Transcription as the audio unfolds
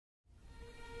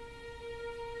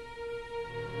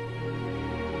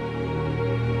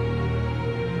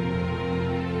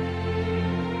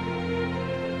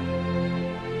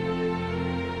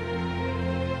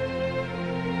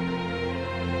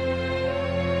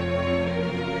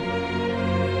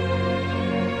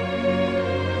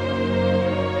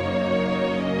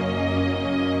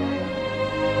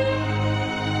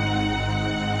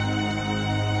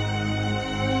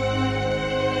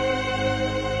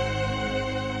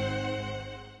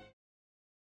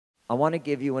I want to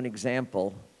give you an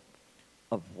example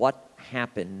of what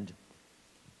happened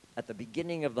at the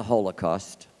beginning of the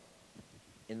Holocaust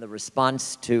in the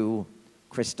response to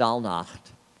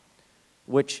Kristallnacht,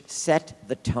 which set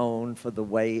the tone for the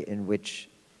way in which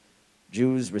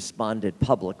Jews responded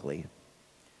publicly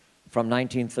from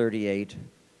 1938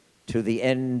 to the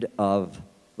end of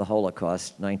the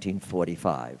Holocaust,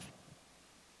 1945.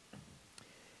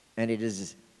 And it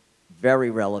is very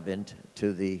relevant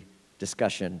to the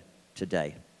discussion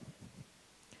today.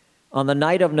 On the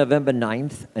night of November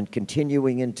 9th and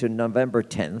continuing into November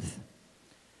 10th,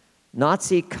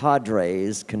 Nazi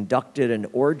cadres conducted an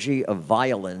orgy of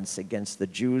violence against the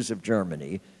Jews of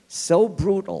Germany, so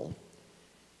brutal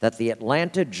that the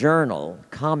Atlanta Journal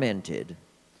commented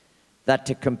that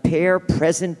to compare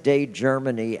present-day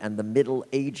Germany and the Middle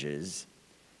Ages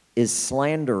is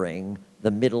slandering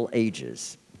the Middle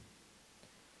Ages.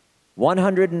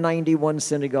 191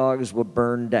 synagogues were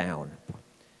burned down.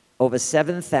 Over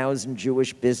 7,000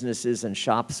 Jewish businesses and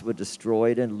shops were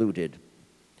destroyed and looted.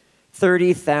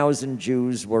 30,000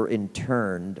 Jews were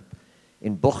interned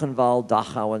in Buchenwald,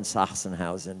 Dachau, and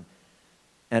Sachsenhausen,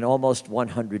 and almost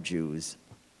 100 Jews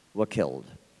were killed,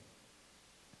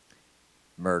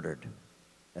 murdered,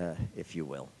 if you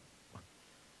will.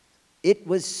 It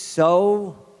was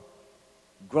so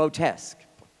grotesque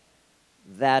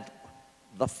that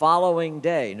the following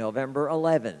day, November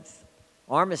 11th,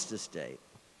 Armistice Day,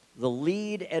 the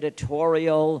lead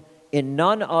editorial in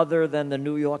none other than the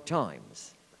New York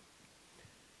Times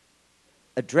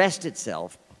addressed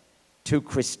itself to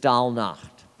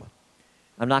Kristallnacht.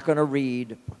 I'm not going to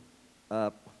read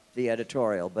the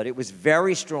editorial, but it was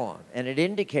very strong, and it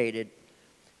indicated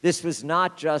this was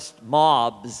not just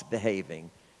mobs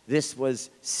behaving. This was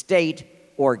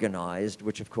state-organized,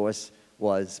 which, of course,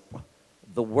 was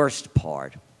the worst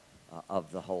part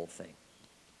of the whole thing.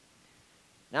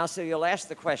 Now, so you'll ask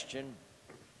the question,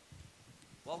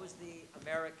 what was the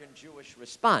American Jewish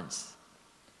response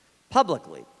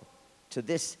publicly to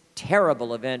this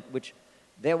terrible event, which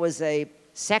there was a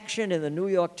section in the New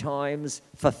York Times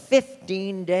for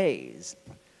 15 days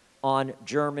on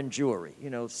German Jewry, you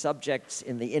know, subjects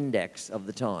in the index of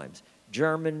the Times,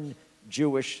 German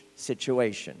Jewish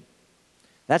situation.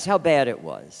 That's how bad it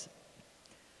was.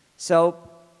 So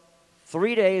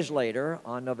 3 days later,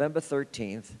 on November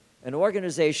 13th, an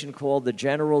organization called the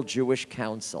General Jewish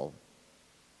Council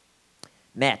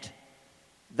met.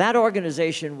 That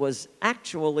organization was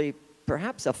actually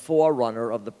perhaps a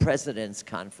forerunner of the President's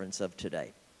Conference of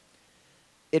today.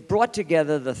 It brought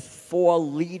together the 4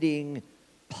 leading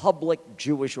public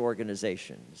Jewish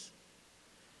organizations: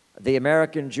 the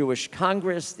American Jewish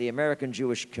Congress, the American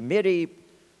Jewish Committee,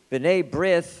 B'nai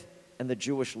B'rith, and the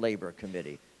Jewish Labor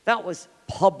Committee. That was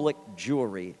public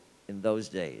Jewry in those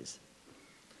days.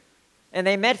 And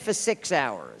they met for 6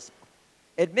 hours.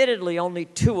 Admittedly, only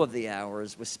 2 of the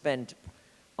hours were spent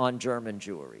on German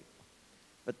Jewry.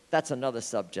 But that's another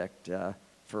subject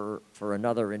for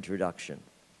another introduction.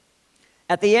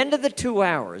 At the end of the 2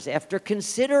 hours, after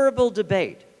considerable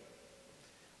debate,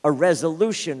 a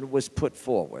resolution was put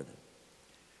forward.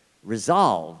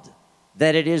 Resolved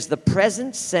that it is the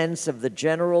present sense of the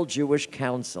General Jewish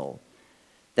Council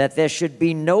that there should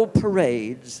be no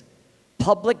parades,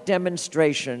 public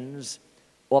demonstrations,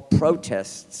 or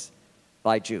protests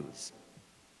by Jews.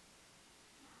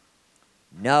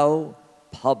 No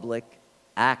public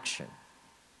action.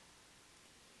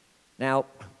 Now,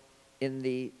 in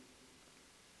the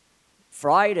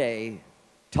Friday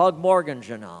Tag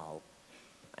Morgenjournal,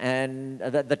 and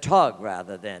the Tag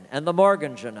rather then, and the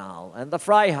Morgenjournal, and the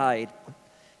Freiheit,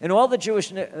 and all the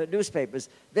Jewish newspapers,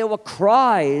 there were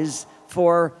cries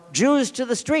for Jews to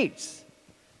the streets.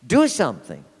 Do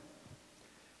something.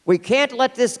 We can't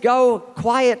let this go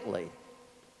quietly.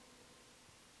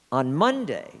 On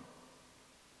Monday,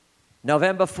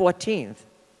 November 14th,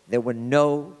 there were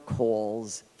no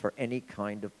calls for any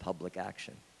kind of public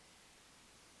action,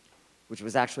 which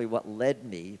was actually what led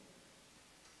me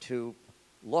to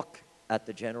look at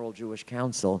the General Jewish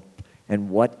Council and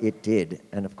what it did.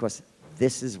 And of course,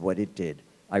 this is what it did.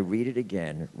 I read it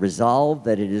again. Resolved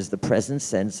that it is the present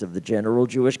sense of the General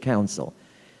Jewish Council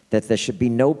that there should be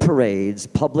no parades,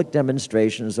 public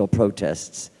demonstrations, or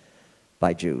protests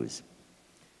by Jews.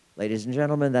 Ladies and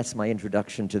gentlemen, that's my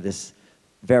introduction to this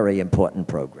very important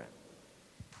program.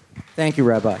 Thank you,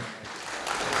 Rabbi.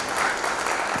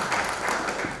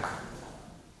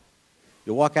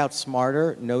 You'll walk out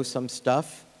smarter, know some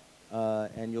stuff,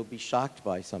 and you'll be shocked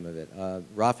by some of it.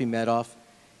 Rafael Medoff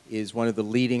is one of the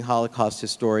leading Holocaust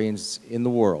historians in the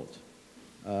world.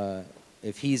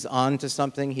 If he's on to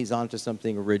something, he's on to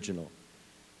something original.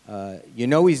 You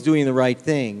know he's doing the right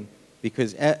thing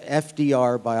because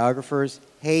FDR biographers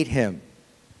hate him.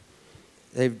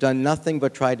 They've done nothing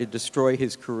but try to destroy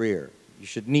his career. You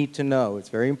should need to know, it's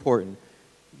very important,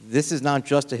 this is not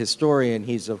just a historian,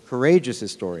 he's a courageous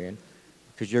historian,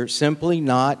 because you're simply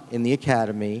not in the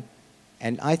academy,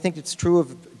 and I think it's true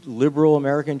of liberal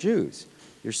American Jews.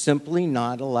 You're simply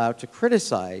not allowed to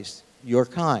criticize your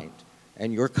kind.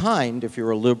 And your kind, if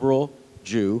you're a liberal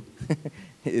Jew,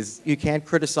 is you can't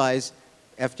criticize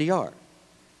FDR.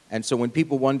 And so when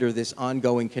people wonder this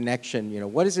ongoing connection, you know,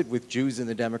 what is it with Jews in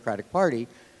the Democratic Party?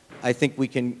 I think we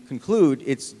can conclude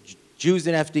it's Jews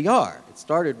in FDR. It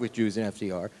started with Jews in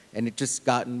FDR, and it just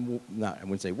gotten, not, I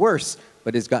wouldn't say worse,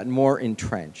 but it's gotten more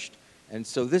entrenched. And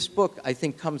so this book, I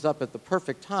think, comes up at the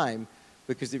perfect time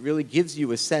because it really gives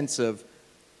you a sense of,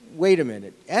 wait a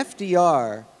minute,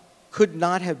 FDR could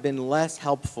not have been less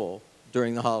helpful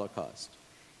during the Holocaust.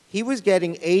 He was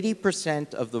getting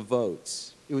 80% of the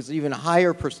votes. It was even a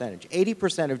higher percentage,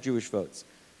 80% of Jewish votes.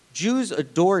 Jews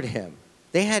adored him.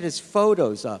 They had his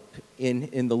photos up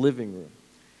in the living room.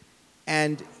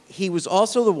 And he was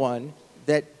also the one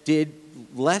that did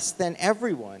less than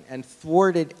everyone and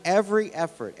thwarted every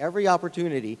effort, every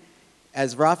opportunity.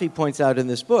 As Rafi points out in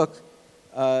this book,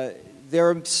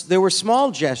 there were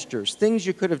small gestures, things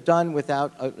you could have done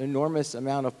without an enormous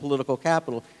amount of political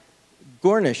capital.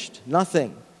 Garnished,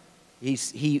 nothing.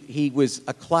 He was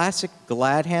a classic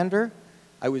glad-hander.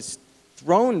 I was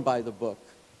thrown by the book.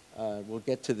 We'll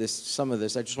get to this, some of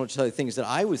this. I just want to tell you things that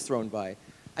I was thrown by.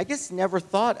 I guess never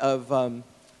thought of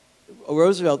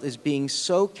Roosevelt as being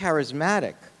so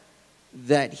charismatic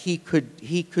that he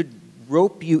could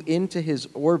rope you into his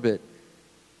orbit,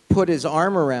 put his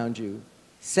arm around you,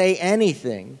 say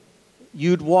anything,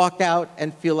 you'd walk out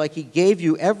and feel like he gave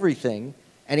you everything,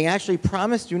 and he actually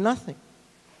promised you nothing.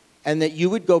 And that you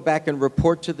would go back and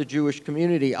report to the Jewish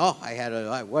community, oh,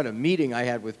 what a meeting I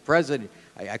had with President.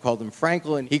 I called him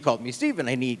Franklin, he called me Stephen.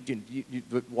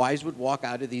 The Wise would walk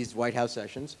out of these White House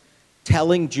sessions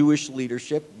telling Jewish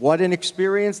leadership what an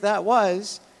experience that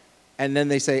was. And then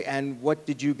they say, and what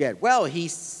did you get? Well, he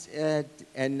said,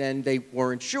 and then they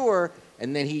weren't sure.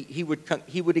 And then he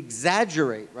would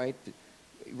exaggerate, right?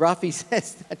 Rafi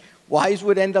says that Wise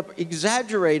would end up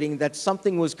exaggerating that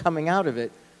something was coming out of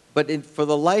it. But for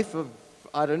the life of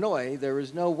Adonai, there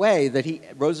is no way that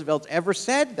Roosevelt ever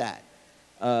said that.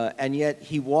 And yet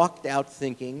he walked out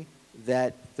thinking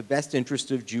that the best interest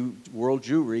of world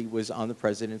Jewry was on the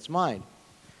president's mind.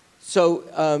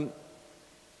 So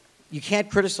you can't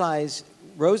criticize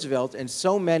Roosevelt, and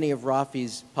so many of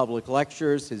Rafi's public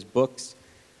lectures, his books,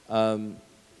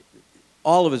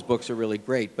 all of his books are really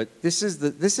great, but this is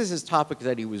his topic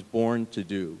that he was born to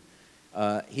do.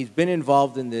 He's been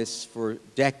involved in this for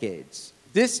decades.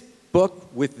 This book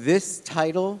with this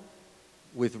title,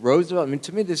 with Roosevelt, I mean,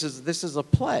 to me, this is a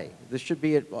play. This should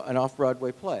be an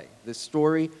off-Broadway play. This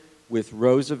story with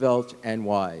Roosevelt and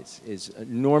Wise is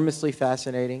enormously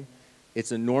fascinating.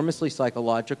 It's enormously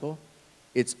psychological.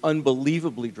 It's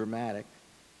unbelievably dramatic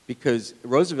because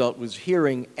Roosevelt was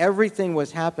hearing everything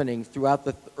was happening throughout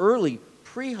the early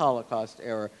pre-Holocaust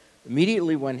era.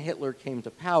 Immediately when Hitler came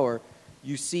to power,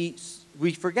 you see,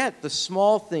 we forget the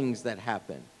small things that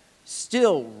happen.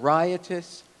 Still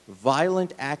riotous,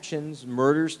 violent actions,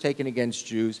 murders taken against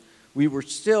Jews. We were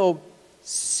still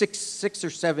six or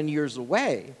 7 years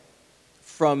away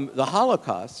from the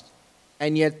Holocaust,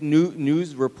 and yet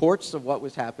news reports of what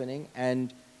was happening,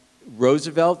 and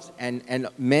Roosevelt and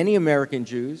many American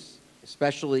Jews,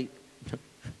 especially,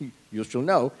 you shall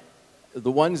know,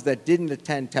 the ones that didn't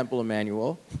attend Temple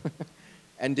Emmanuel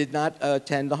and did not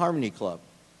attend the Harmony Club.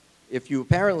 If you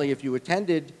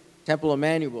attended Temple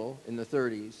Emmanuel in the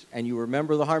 30s and you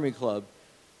remember the Harmony Club,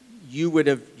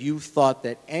 you thought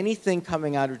that anything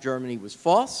coming out of Germany was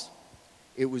false.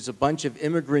 It was a bunch of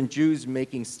immigrant Jews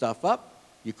making stuff up.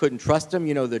 You couldn't trust them,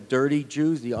 you know, the dirty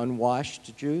Jews, the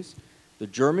unwashed Jews. The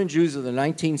German Jews of the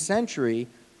 19th century,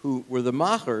 who were the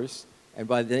Machers, and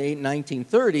by the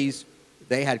 1930s,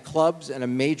 they had clubs and a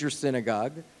major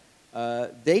synagogue.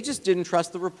 They just didn't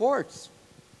trust the reports.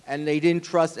 And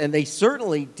they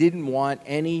certainly didn't want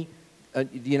the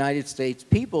United States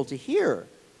people to hear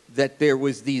that there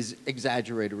was these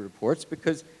exaggerated reports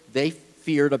because they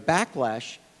feared a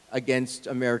backlash against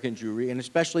American Jewry, and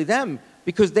especially them,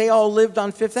 because they all lived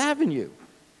on Fifth Avenue.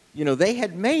 You know, they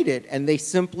had made it, and they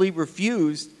simply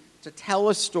refused to tell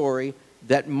a story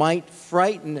that might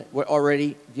frighten what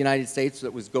already the United States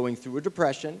that was going through a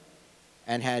depression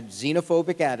and had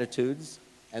xenophobic attitudes,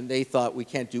 and they thought we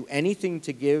can't do anything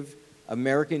to give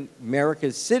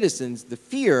America's citizens the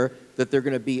fear that they're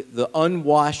going to be the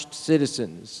unwashed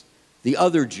citizens, the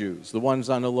other Jews, the ones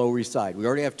on the Lower East Side. We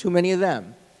already have too many of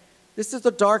them. this is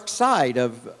the dark side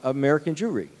of American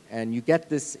Jewry, and you get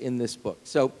this in this book.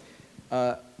 So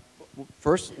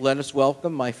first, let us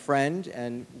welcome my friend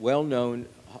and well-known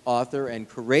author and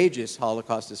courageous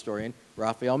Holocaust historian,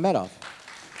 Rafael Medoff.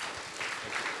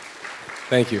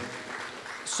 Thank you.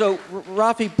 So,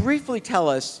 Rafi, briefly tell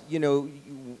us, you know,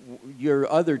 your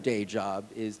other day job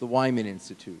is the Wyman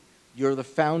Institute. You're the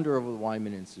founder of the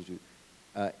Wyman Institute.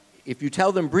 If you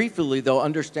tell them briefly, they'll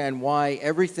understand why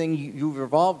everything you've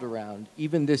revolved around,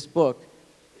 even this book,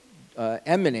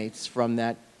 emanates from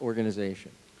that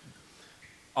organization.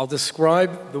 I'll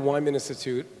describe the Wyman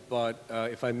Institute, but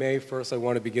if I may, first I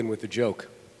want to begin with a joke.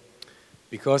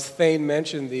 Because Thane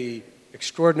mentioned the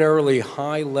extraordinarily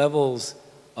high levels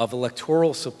of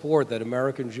electoral support that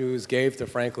American Jews gave to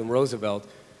Franklin Roosevelt,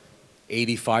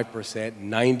 85%,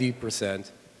 90%,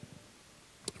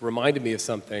 reminded me of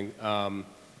something.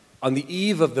 On the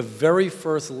eve of the very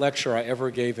first lecture I ever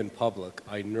gave in public,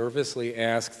 I nervously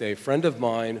asked a friend of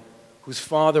mine whose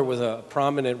father was a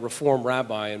prominent Reform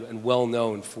rabbi and well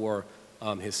known for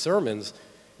his sermons,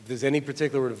 if there's any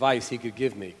particular advice he could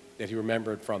give me that he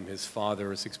remembered from his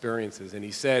father's experiences. And he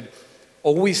said,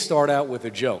 always start out with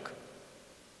a joke.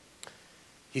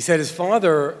 He said his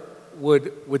father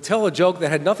would tell a joke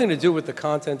that had nothing to do with the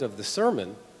content of the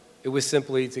sermon. It was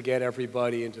simply to get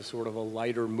everybody into sort of a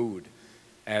lighter mood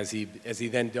as he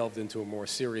then delved into a more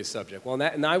serious subject. Well,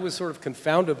 and I was sort of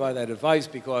confounded by that advice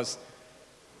because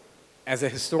as a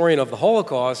historian of the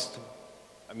Holocaust,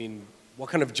 I mean, what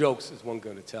kind of jokes is one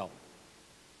going to tell?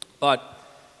 But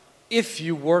if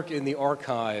you work in the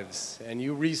archives and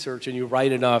you research and you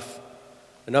write enough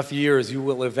years, you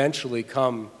will eventually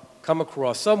come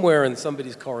across somewhere in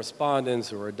somebody's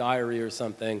correspondence or a diary or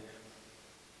something,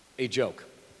 a joke.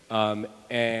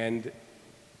 And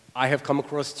I have come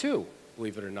across two,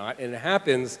 believe it or not, and it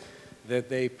happens that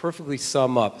they perfectly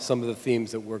sum up some of the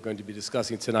themes that we're going to be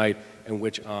discussing tonight and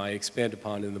which I expand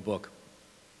upon in the book.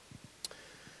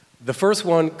 The first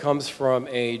one comes from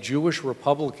a Jewish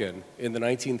Republican in the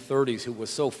 1930s who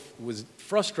was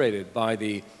frustrated by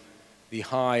the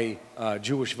high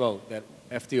Jewish vote that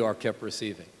FDR kept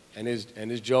receiving. And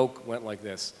his joke went like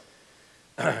this.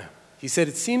 He said,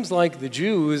 it seems like the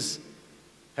Jews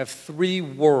have three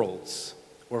worlds,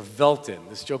 or Welten.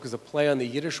 This joke is a play on the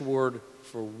Yiddish word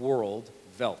for world,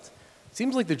 Welt. It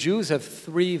seems like the Jews have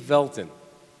three Welten.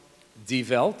 Die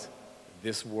Welt,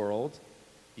 this world,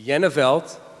 Jene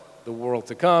Welt, the world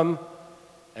to come,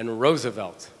 and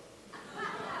Roosevelt.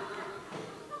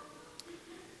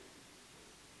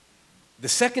 The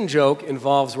second joke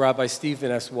involves Rabbi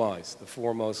Stephen S. the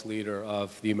foremost leader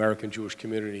of the American Jewish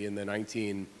community in the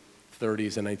 1930s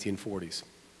and 1940s.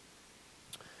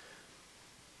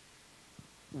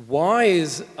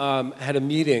 Wise had a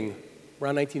meeting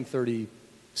around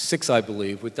 1936, I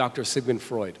believe, with Dr. Sigmund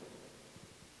Freud.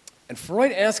 And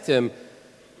Freud asked him,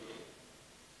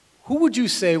 who would you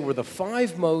say were the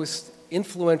 5 most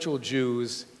influential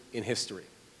Jews in history?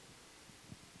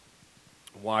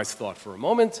 Wise thought for a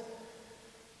moment,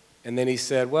 and then he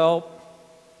said, well,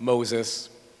 Moses,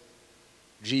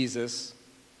 Jesus,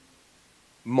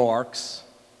 Marx,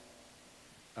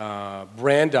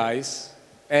 Brandeis,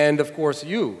 and of course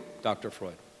you, Dr.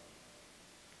 Freud.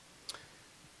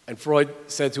 And Freud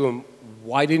said to him,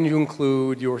 why didn't you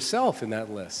include yourself in that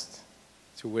list?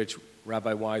 To which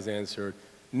Rabbi Wise answered,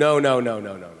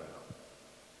 no.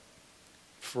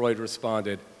 Freud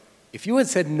responded, if you had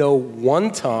said no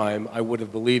one time, I would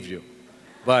have believed you.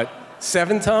 But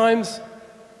 7 times?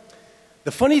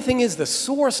 The funny thing is the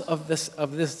source of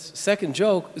this second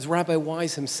joke is Rabbi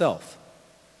Wise himself.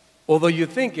 Although you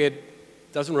think it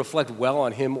doesn't reflect well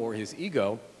on him or his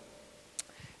ego.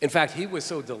 In fact, he was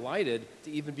so delighted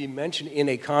to even be mentioned in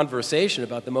a conversation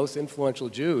about the most influential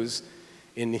Jews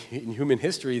in human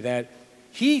history that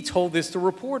he told this to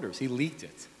reporters. He leaked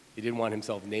it. He didn't want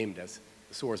himself named as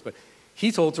the source, but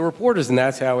he told to reporters, and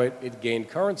that's how it gained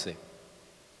currency.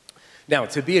 Now,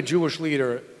 to be a Jewish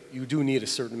leader, you do need a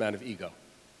certain amount of ego.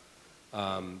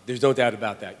 There's no doubt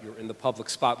about that. You're in the public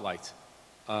spotlight.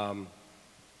 And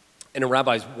in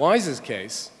Rabbi Wise's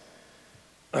case,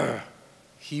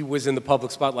 he was in the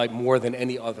public spotlight more than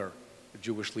any other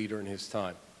Jewish leader in his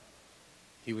time.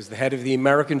 He was the head of the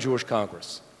American Jewish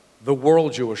Congress, the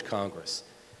World Jewish Congress.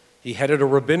 He headed a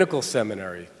rabbinical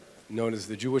seminary known as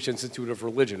the Jewish Institute of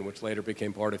Religion, which later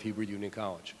became part of Hebrew Union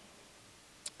College.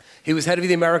 He was head of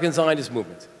the American Zionist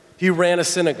movement. He ran a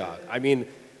synagogue. I mean,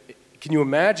 can you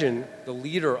imagine the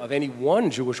leader of any one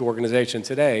Jewish organization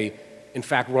today, in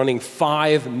fact, running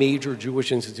 5 major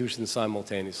Jewish institutions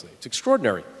simultaneously? It's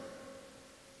extraordinary.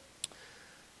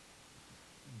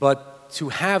 But to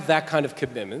have that kind of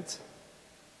commitment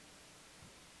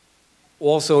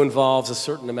also involves a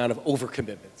certain amount of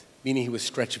overcommitment, meaning he was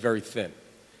stretched very thin.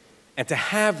 And to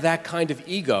have that kind of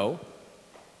ego,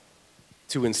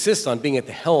 to insist on being at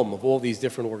the helm of all these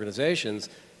different organizations,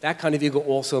 that kind of ego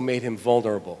also made him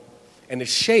vulnerable. And it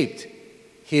shaped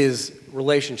his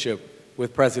relationship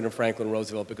with President Franklin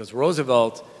Roosevelt, because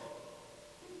Roosevelt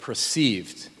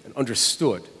perceived and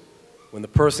understood when the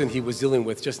person he was dealing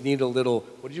with just needed a little,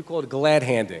 what did you call it, glad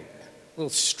handing, a little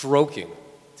stroking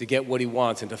to get what he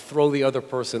wants and to throw the other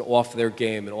person off their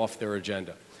game and off their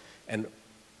agenda. And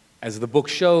as the book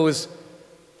shows,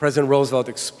 President Roosevelt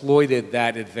exploited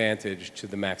that advantage to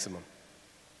the maximum.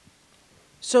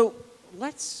 So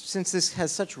since this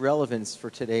has such relevance for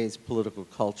today's political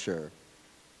culture,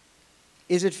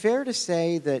 is it fair to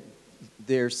say that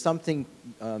there's something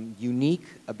unique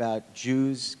about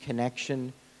Jews'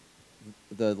 connection,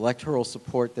 the electoral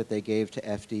support that they gave to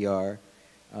FDR?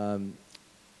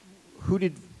 Who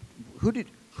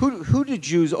did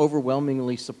Jews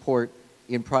overwhelmingly support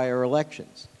in prior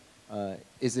elections?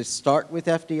 Is it start with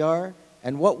FDR?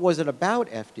 And what was it about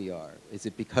FDR? Is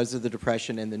it because of the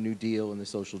Depression and the New Deal and the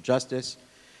social justice?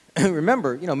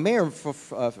 Remember, Mayor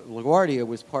LaGuardia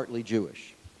was partly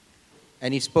Jewish,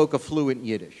 and he spoke a fluent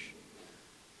Yiddish.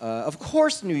 Of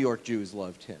course New York Jews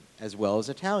loved him, as well as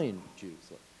Italian Jews.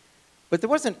 But there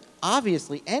wasn't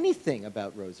obviously anything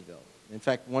about Roosevelt. In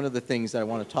fact, one of the things that I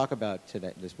want to talk about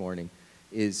this morning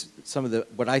is some of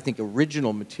what I think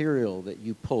original material that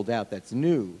you pulled out that's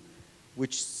new,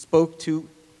 which spoke to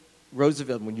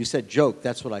Roosevelt. When you said joke,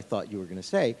 that's what I thought you were going to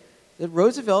say, that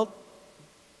Roosevelt,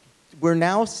 we're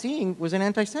now seeing, was an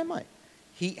anti-Semite.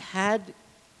 He had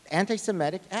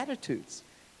anti-Semitic attitudes.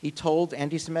 He told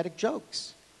anti-Semitic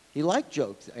jokes. He liked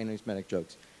jokes, anti-Semitic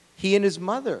jokes. He and his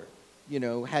mother,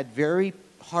 had very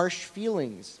harsh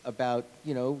feelings about,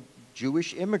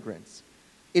 Jewish immigrants.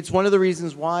 It's one of the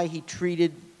reasons why he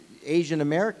treated Asian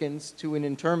Americans to an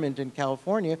internment in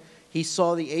California. He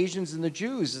saw the Asians and the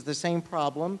Jews as the same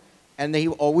problem, and they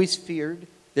always feared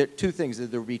that two things,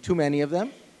 that there would be too many of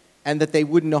them, and that they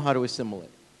wouldn't know how to assimilate.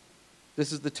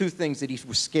 This is the two things that he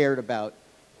was scared about.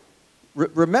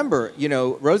 Remember,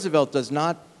 Roosevelt does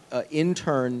not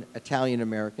intern Italian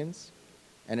Americans,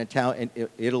 and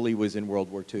Italy was in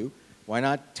World War II. Why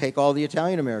not take all the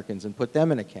Italian Americans and put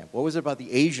them in a camp? What was it about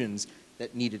the Asians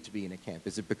that needed to be in a camp?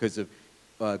 Is it because of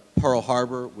Pearl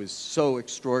Harbor was so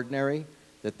extraordinary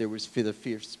that there was the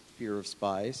fear of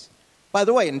spies? By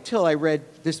the way, until I read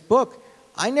this book,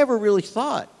 I never really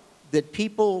thought that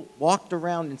people walked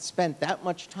around and spent that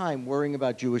much time worrying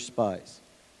about Jewish spies.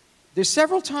 There's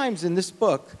several times in this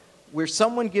book where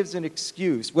someone gives an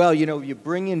excuse. Well, you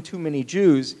bring in too many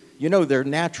Jews, they're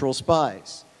natural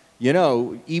spies.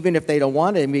 Even if they don't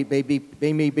want it,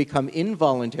 they may become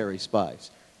involuntary spies.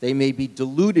 They may be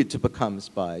deluded to become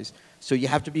spies. So you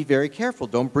have to be very careful.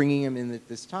 Don't bring them in at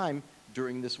this time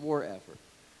during this war effort.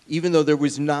 Even though there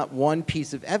was not one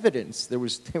piece of evidence, there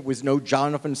was no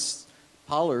Jonathan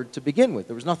Pollard to begin with.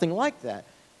 There was nothing like that.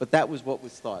 But that was what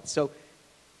was thought. So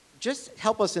just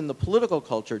help us in the political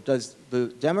culture. Does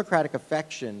the democratic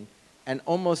affection and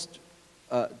almost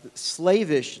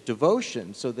slavish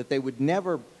devotion, so that they would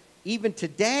never, even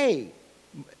today,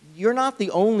 you're not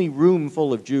the only room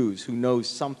full of Jews who knows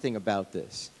something about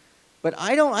this. But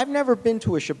I've never been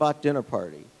to a Shabbat dinner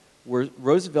party where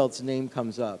Roosevelt's name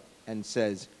comes up and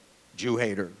says, Jew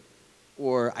hater,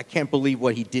 or I can't believe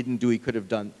what he didn't do, he could have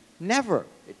done. Never.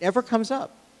 It never comes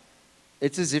up.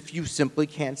 It's as if you simply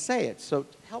can't say it. So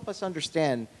help us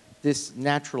understand this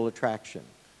natural attraction.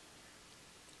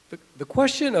 The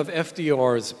question of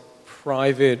FDR's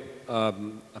private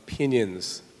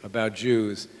opinions about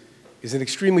Jews is an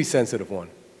extremely sensitive one.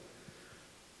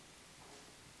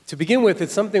 To begin with,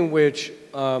 it's something which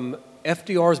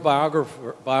FDR's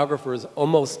biographers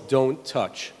almost don't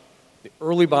touch. The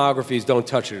early biographies don't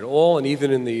touch it at all, and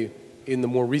even in the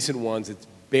more recent ones, it's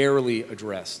barely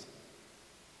addressed.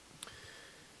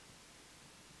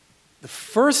 The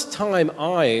first time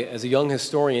I, as a young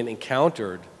historian,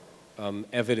 encountered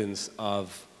evidence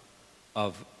of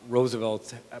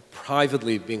Roosevelt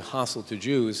privately being hostile to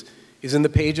Jews is in the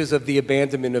pages of The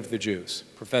Abandonment of the Jews,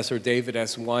 Professor David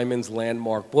S. Wyman's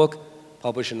landmark book,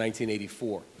 published in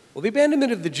 1984. Well, The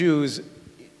Abandonment of the Jews,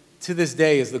 to this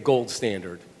day, is the gold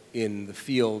standard in the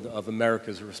field of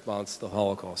America's response to the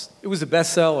Holocaust. It was a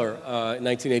bestseller in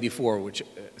 1984, which,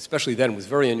 especially then, was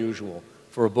very unusual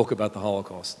for a book about the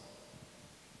Holocaust.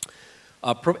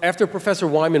 After Professor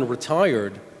Wyman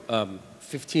retired,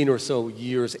 15 or so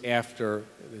years after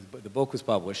the book was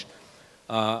published,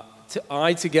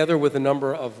 I, together with a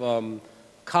number of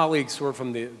colleagues who are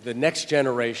from the next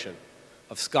generation,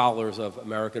 scholars of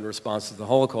American response to the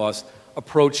Holocaust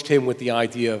approached him with the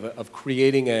idea of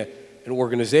creating an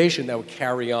organization that would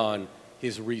carry on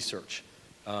his research.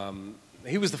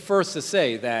 He was the first to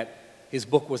say that his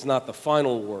book was not the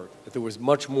final word, that there was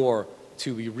much more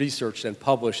to be researched and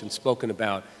published and spoken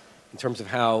about in terms of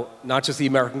how not just the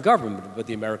American government, but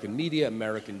the American media,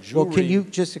 American Jewry. Well, can you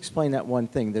just explain that one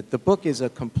thing, that the book is a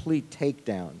complete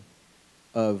takedown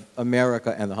of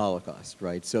America and the Holocaust,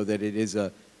 right? So that it is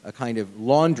a kind of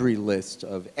laundry list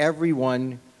of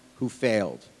everyone who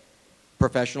failed,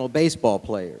 professional baseball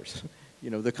players, you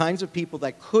know, the kinds of people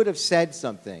that could have said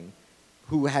something,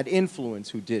 who had influence,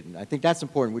 who didn't. I think that's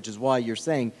important, which is why you're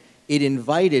saying it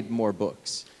invited more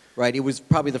books, right? It was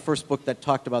probably the first book that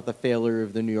talked about the failure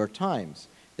of the New York Times.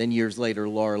 Then years later,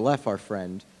 Laura Leff, our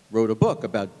friend, wrote a book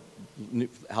about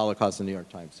Holocaust in the New York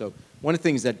Times. So one of the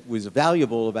things that was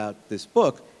valuable about this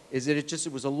book is that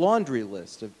it was a laundry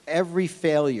list of every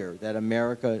failure that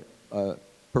America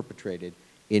perpetrated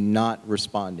in not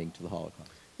responding to the Holocaust.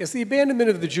 Yes, the abandonment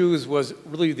of the Jews was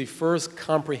really the first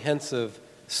comprehensive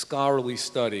scholarly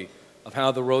study of how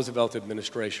the Roosevelt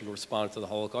administration responded to the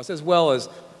Holocaust, as well as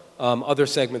other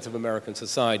segments of American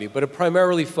society, but it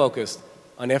primarily focused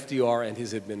on FDR and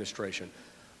his administration.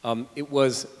 It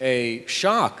was a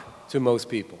shock to most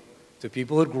people, to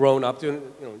people who had grown up, to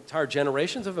entire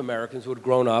generations of Americans who had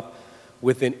grown up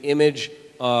with an image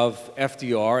of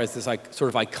FDR as this sort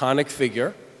of iconic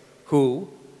figure who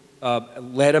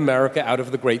led America out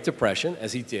of the Great Depression,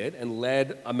 as he did, and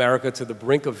led America to the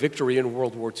brink of victory in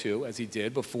World War II, as he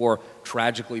did, before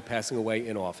tragically passing away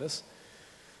in office.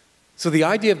 So the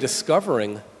idea of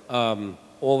discovering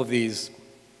all of these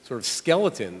sort of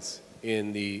skeletons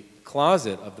in the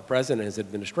closet of the president and his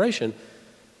administration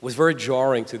was very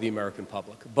jarring to the American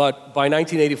public. But by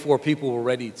 1984, people were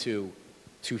ready to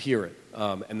hear it,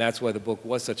 and that's why the book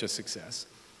was such a success.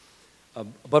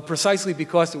 But precisely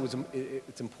because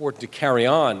it's important to carry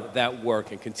on that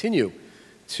work and continue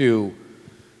to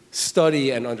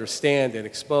study and understand and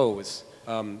expose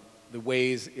the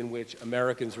ways in which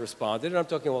Americans responded. And I'm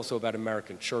talking also about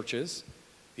American churches,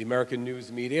 the American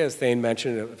news media, as Thane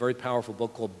mentioned, a very powerful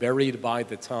book called Buried by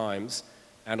the Times,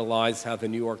 analyzed how the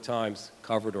New York Times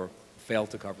covered or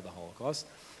failed to cover the Holocaust.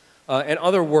 And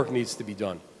other work needs to be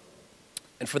done.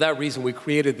 And for that reason, we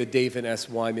created the David S.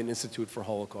 Wyman Institute for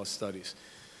Holocaust Studies.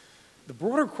 The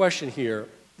broader question here,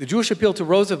 the Jewish appeal to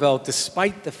Roosevelt,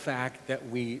 despite the fact that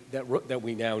we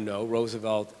now know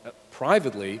Roosevelt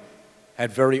privately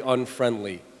had very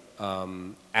unfriendly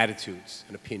attitudes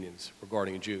and opinions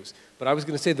regarding Jews. But I was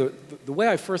going to say the way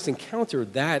I first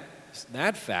encountered that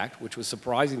fact, which was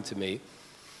surprising to me,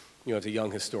 as a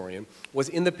young historian, was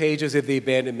in the pages of The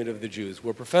Abandonment of the Jews,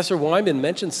 where Professor Wyman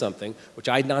mentioned something which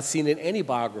I had not seen in any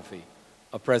biography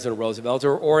of President Roosevelt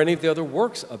or any of the other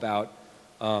works about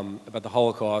the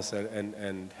Holocaust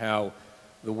and how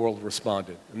the world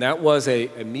responded. And that was a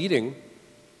meeting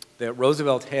that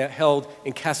Roosevelt held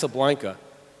in Casablanca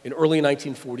in early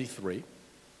 1943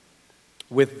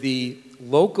 with the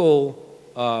local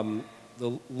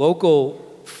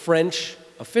French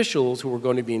officials who were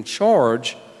going to be in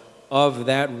charge of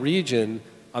that region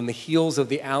on the heels of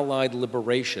the Allied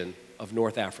liberation of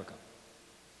North Africa.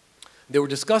 They were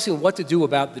discussing what to do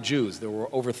about the Jews. There were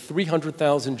over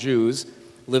 300,000 Jews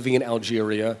living in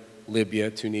Algeria,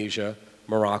 Libya, Tunisia,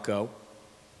 Morocco.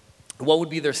 What would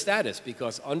be their status?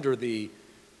 Because under the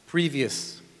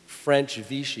previous French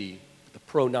Vichy, the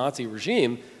pro-Nazi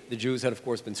regime, the Jews had, of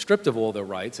course, been stripped of all their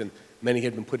rights, and many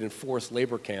had been put in forced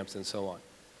labor camps and so on.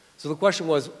 So the question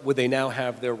was, would they now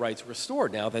have their rights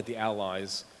restored now that the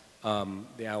Allies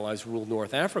ruled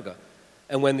North Africa?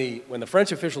 And when the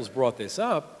French officials brought this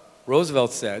up,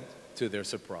 Roosevelt said, to their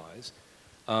surprise,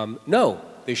 no,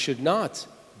 they should not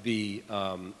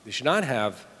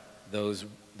have those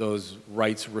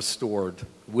rights restored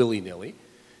willy-nilly,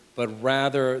 but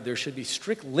rather there should be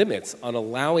strict limits on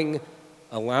allowing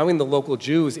the local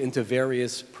Jews into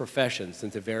various professions,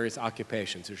 into various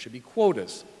occupations. There should be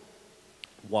quotas.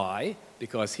 Why?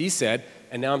 Because he said,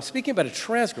 and now I'm speaking about a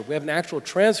transcript. We have an actual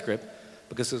transcript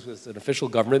because this was an official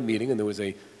government meeting, and there was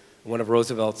one of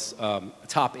Roosevelt's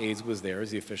top aides was there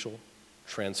as the official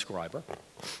transcriber.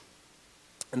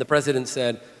 And the president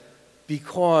said,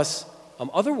 because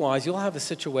otherwise you'll have a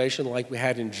situation like we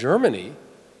had in Germany,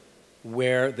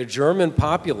 where the German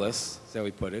populace, that's how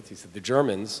he put it, he said the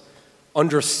Germans,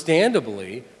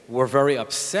 understandably were very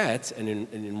upset and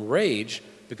enraged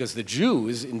because the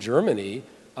Jews in Germany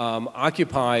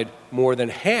occupied more than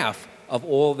half of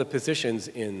all the positions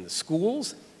in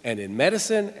schools and in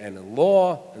medicine and in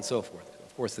law and so forth.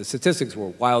 Of course, the statistics were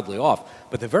wildly off,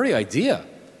 but the very idea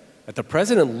that the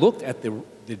president looked at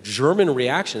the German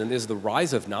reaction, and there's the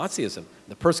rise of Nazism,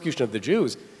 the persecution of the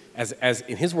Jews, as,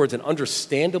 in his words, an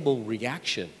understandable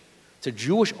reaction to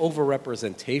Jewish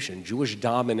overrepresentation, Jewish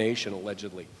domination,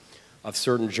 allegedly, of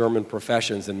certain German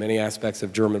professions and many aspects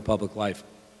of German public life.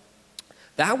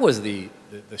 That was the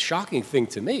shocking thing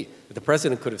to me, that the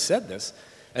president could have said this.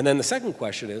 And then the second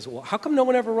question is, well, how come no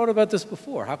one ever wrote about this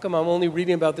before? How come I'm only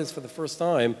reading about this for the first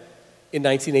time in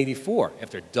 1984,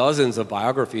 after dozens of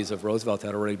biographies of Roosevelt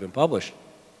had already been published?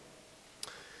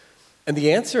 And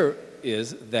the answer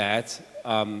is that,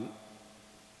 the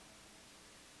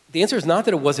answer is not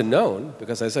that it wasn't known,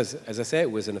 because as I say,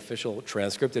 it was an official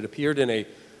transcript. It appeared in a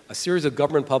series of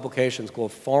government publications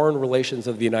called Foreign Relations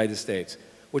of the United States,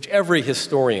 which every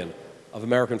historian of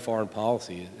American foreign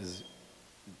policy is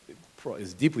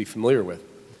deeply familiar with.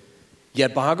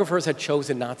 Yet biographers had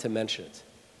chosen not to mention it.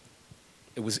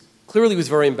 It clearly was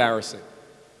very embarrassing.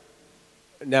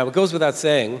 Now, it goes without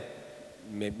saying,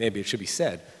 maybe it should be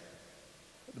said,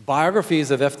 the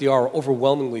biographies of FDR are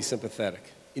overwhelmingly sympathetic.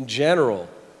 In general,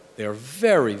 they are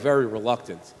very, very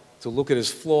reluctant to look at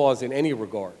his flaws in any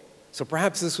regard. So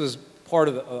perhaps this was part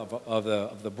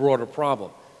of the broader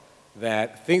problem,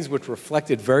 that things which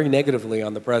reflected very negatively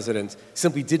on the president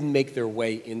simply didn't make their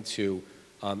way into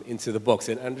the books.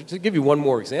 And to give you one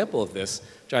more example of this,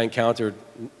 which I encountered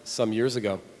some years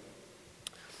ago,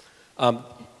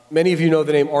 many of you know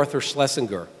the name Arthur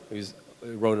Schlesinger. He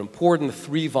wrote an important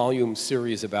 3-volume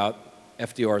series about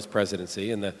FDR's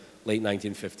presidency in the late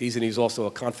 1950s, and he's also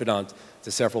a confidant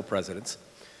to several presidents.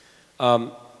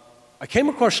 I came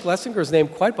across Schlesinger's name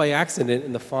quite by accident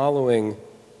in the following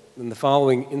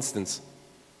instance.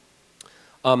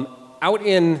 Out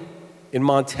in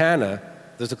Montana,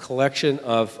 there's a collection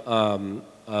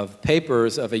of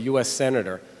papers of a U.S.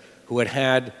 senator who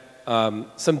had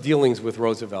some dealings with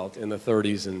Roosevelt in the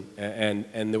 30s,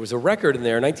 and there was a record in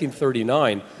there in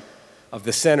 1939 of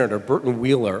the senator, Burton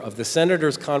Wheeler, of the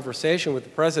senator's conversation with the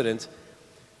president.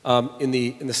 In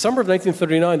the summer of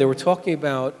 1939, they were talking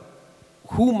about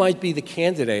who might be the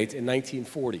candidate in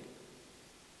 1940. Who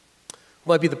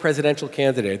might be the presidential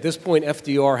candidate. At this point,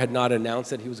 FDR had not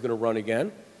announced that he was going to run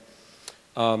again.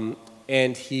 And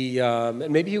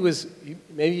maybe he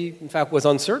in fact was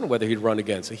uncertain whether he'd run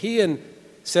again. So he and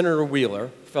Senator Wheeler,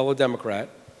 fellow Democrat,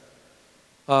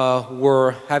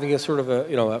 were having a sort of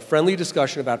a friendly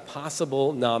discussion about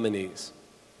possible nominees.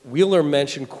 Wheeler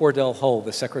mentioned Cordell Hull,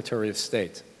 the Secretary of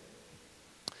State,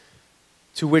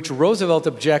 to which Roosevelt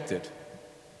objected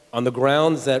on the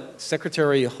grounds that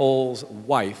Secretary Hull's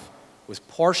wife was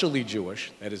partially Jewish,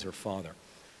 that is her father,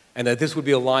 and that this would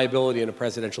be a liability in a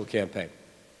presidential campaign.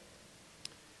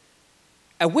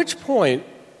 At which point,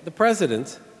 the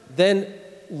president then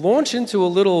launched into a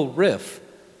little riff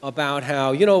about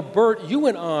how, Bert, you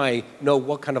and I know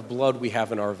what kind of blood we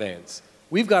have in our veins.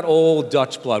 We've got old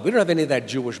Dutch blood. We don't have any of that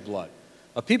Jewish blood.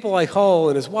 People like Hull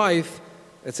and his wife,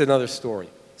 it's another story.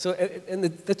 So, and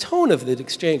the tone of the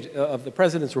exchange, of the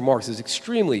president's remarks is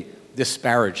extremely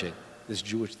disparaging, this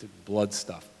Jewish blood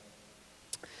stuff.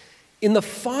 In the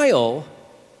file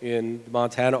in the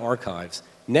Montana archives,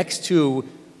 next to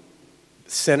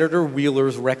Senator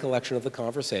Wheeler's recollection of the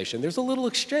conversation, there's a little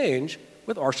exchange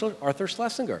with Arthur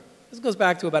Schlesinger. This goes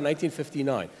back to about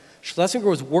 1959. Schlesinger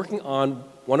was working on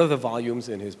one of the volumes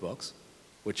in his books,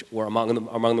 which were among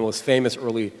the most famous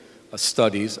early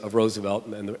studies of Roosevelt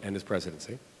and his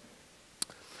presidency.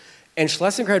 And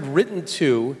Schlesinger had written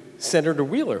to Senator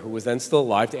Wheeler, who was then still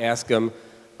alive, to ask him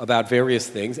about various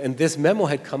things, and this memo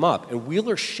had come up, and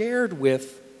Wheeler shared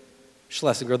with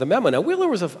Schlesinger the memo. Now, Wheeler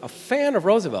was a fan of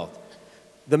Roosevelt.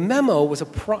 The memo was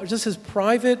just his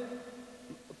private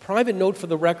note for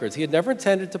the records. He had never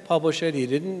intended to publish it.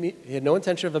 He had no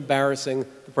intention of embarrassing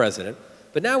the president.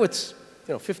 But now it's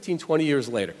 15, 20 years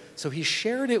later. So he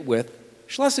shared it with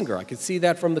Schlesinger. I could see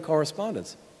that from the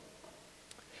correspondence.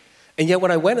 And yet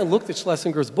when I went and looked at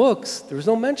Schlesinger's books, there was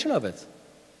no mention of it.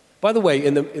 By the way,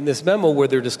 in this memo where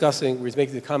where he's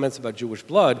making the comments about Jewish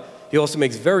blood, he also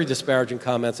makes very disparaging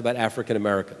comments about African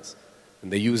Americans.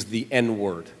 And they use the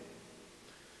N-word,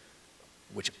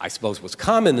 which I suppose was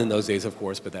common in those days, of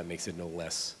course, but that makes it no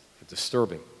less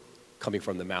disturbing, coming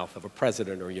from the mouth of a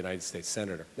president or a United States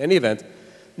senator. In any event,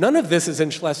 none of this is in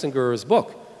Schlesinger's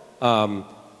book,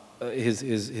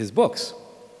 his books.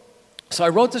 So I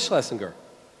wrote to Schlesinger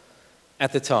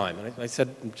at the time, and I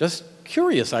said, I'm just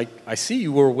curious, I see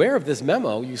you were aware of this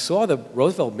memo. You saw that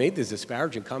Roosevelt made these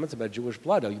disparaging comments about Jewish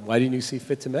blood. Why didn't you see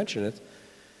fit to mention it? And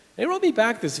he wrote me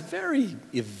back this very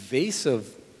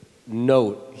evasive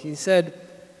note. He said,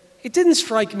 it didn't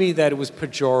strike me that it was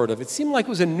pejorative. It seemed like it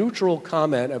was a neutral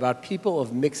comment about people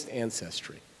of mixed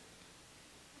ancestry.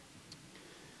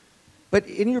 But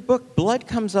in your book, blood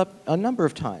comes up a number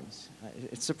of times.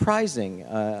 It's surprising.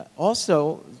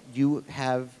 Also, you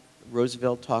have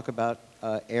Roosevelt talk about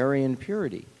Aryan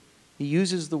purity. He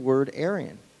uses the word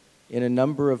Aryan in a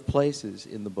number of places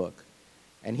in the book.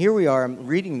 And here we are, I'm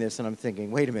reading this and I'm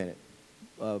thinking, wait a minute,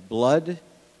 blood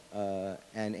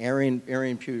and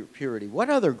Aryan purity. What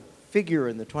other figure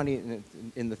in the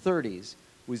 30s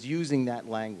was using that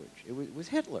language? It was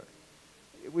Hitler.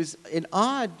 It was an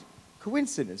odd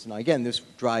coincidence. Now again, this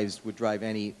would drive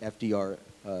any FDR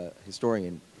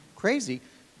historian crazy,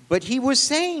 but he was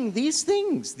saying these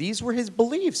things. These were his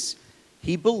beliefs.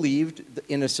 He believed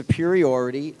in a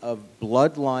superiority of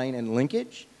bloodline and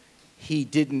linkage. He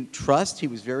didn't trust, he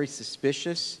was very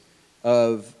suspicious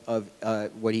of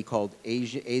what he called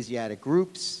Asiatic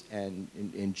groups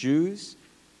and Jews,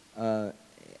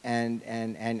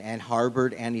 and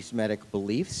harbored anti-Semitic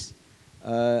beliefs.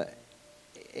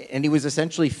 And he was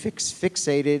essentially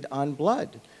fixated on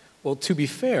blood. Well, to be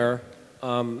fair,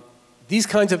 these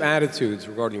kinds of attitudes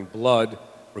regarding blood,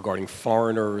 regarding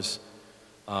foreigners,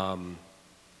 and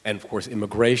of course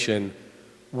immigration,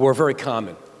 were very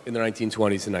common in the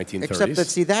 1920s and 1930s. Except that,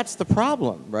 see, that's the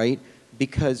problem, right?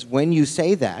 Because when you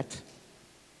say that,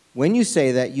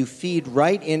 you feed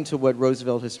right into what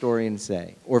Roosevelt historians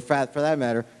say, or for that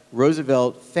matter,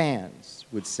 Roosevelt fans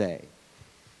would say.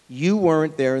 You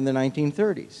weren't there in the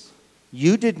 1930s.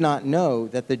 You did not know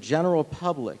that the general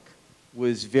public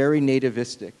was very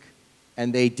nativistic,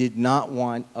 and they did not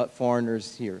want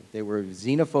foreigners here. They were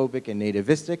xenophobic and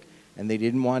nativistic, and they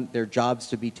didn't want their jobs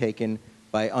to be taken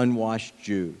by unwashed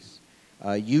Jews.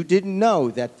 You didn't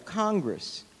know that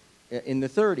Congress in the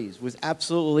 30s was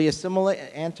absolutely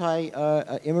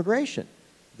anti-immigration.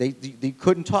 They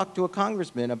couldn't talk to a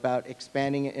congressman about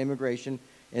expanding immigration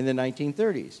in the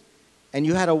 1930s. And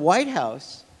you had a White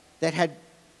House that had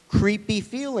creepy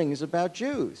feelings about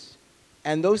Jews.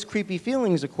 And those creepy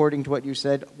feelings, according to what you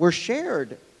said, were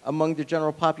shared among the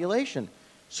general population.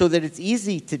 So that it's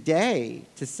easy today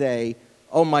to say,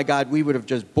 oh my God, we would have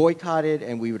just boycotted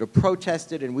and we would have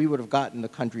protested and we would have gotten the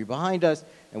country behind us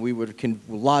and we would have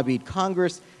lobbied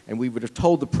Congress and we would have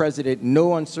told the president in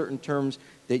no uncertain terms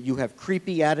that you have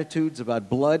creepy attitudes about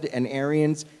blood and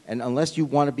Aryans, and unless you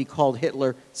want to be called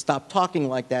Hitler, stop talking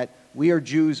like that. We are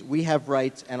Jews, we have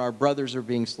rights, and our brothers are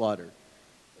being slaughtered.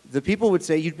 The people would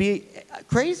say you'd be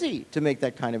crazy to make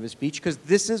that kind of a speech because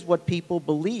this is what people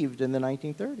believed in the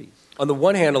 1930s. On the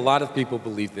one hand, a lot of people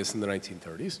believed this in the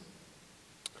 1930s.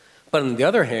 But on the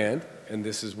other hand, and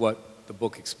this is what the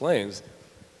book explains,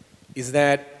 is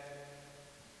that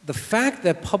the fact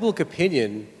that public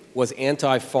opinion was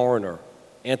anti-foreigner,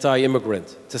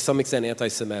 anti-immigrant, to some extent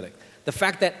anti-Semitic, the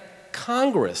fact that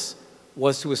Congress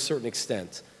was to a certain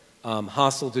extent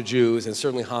hostile to Jews and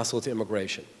certainly hostile to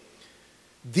immigration,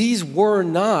 these were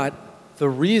not the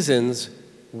reasons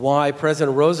why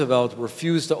President Roosevelt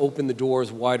refused to open the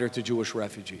doors wider to Jewish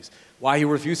refugees, why he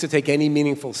refused to take any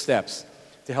meaningful steps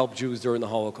to help Jews during the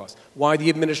Holocaust, why the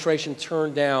administration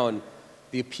turned down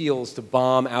the appeals to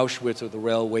bomb Auschwitz or the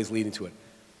railways leading to it.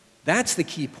 That's the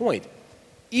key point.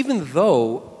 Even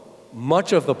though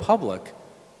much of the public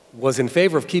was in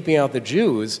favor of keeping out the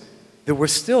Jews, there were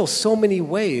still so many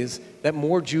ways that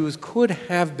more Jews could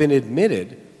have been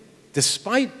admitted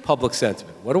despite public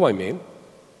sentiment. What do I mean?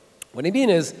 What I mean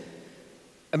is,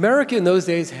 America in those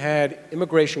days had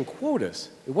immigration quotas.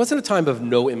 It wasn't a time of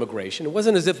no immigration. It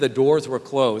wasn't as if the doors were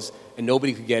closed and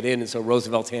nobody could get in and so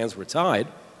Roosevelt's hands were tied.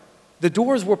 The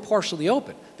doors were partially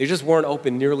open. They just weren't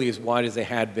open nearly as wide as they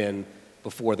had been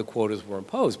before the quotas were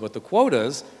imposed. But the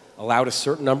quotas allowed a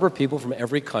certain number of people from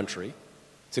every country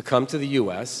to come to the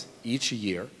US each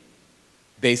year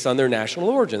based on their national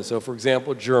origin. So for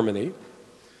example, Germany,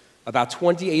 about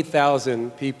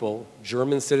 28,000 people,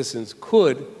 German citizens,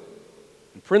 could,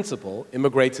 in principle,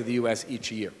 immigrate to the US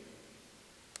each year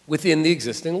within the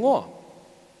existing law.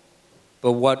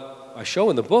 But what I show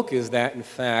in the book is that, in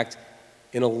fact,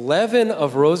 in 11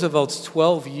 of Roosevelt's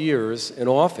 12 years in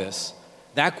office,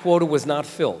 that quota was not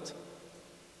filled.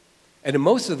 And in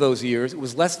most of those years, it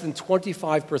was less than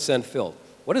 25% filled.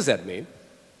 What does that mean?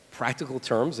 Practical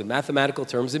terms, in mathematical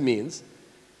terms, it means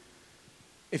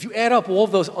if you add up all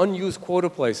of those unused quota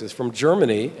places from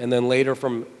Germany and then later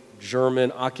from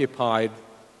German-occupied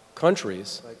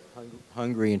countries, like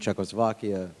Hungary and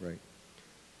Czechoslovakia, right?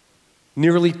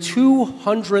 Nearly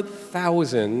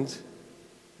 200,000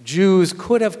 Jews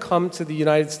could have come to the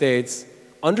United States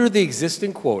under the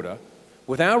existing quota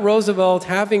without Roosevelt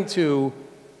having to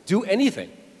do anything.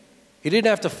 He didn't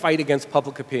have to fight against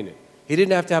public opinion. He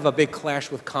didn't have to have a big clash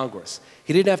with Congress.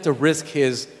 He didn't have to risk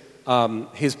his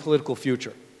political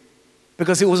future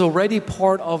because it was already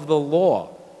part of the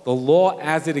law The law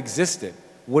as it existed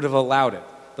would have allowed it.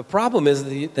 The problem is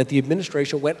that the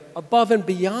administration went above and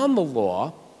beyond the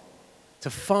law to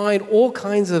find all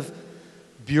kinds of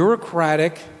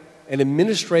bureaucratic and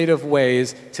administrative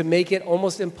ways to make it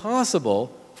almost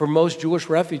impossible for most Jewish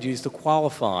refugees to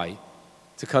qualify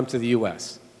to come to the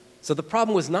U.S. So the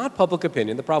problem was not public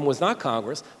opinion, the problem was not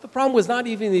Congress, the problem was not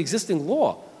even the existing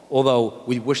law, although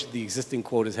we wish the existing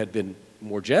quotas had been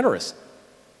more generous.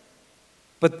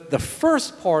 But the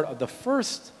first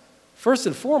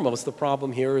and foremost, the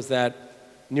problem here is that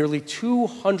nearly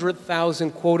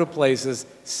 200,000 quota places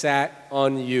sat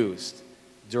unused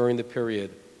during the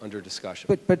period under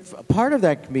discussion. But part of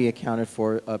that can be accounted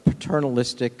for a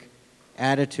paternalistic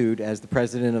attitude as the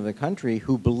president of the country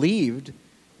who believed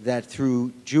that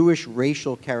through Jewish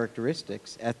racial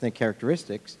characteristics, ethnic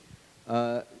characteristics,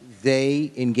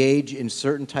 they engage in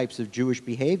certain types of Jewish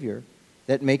behavior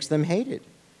that makes them hated.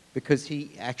 Because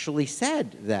he actually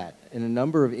said that in a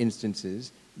number of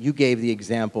instances. You gave the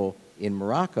example in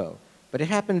Morocco. But it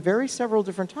happened several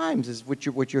different times. Is what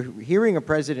you're hearing a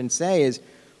president say is,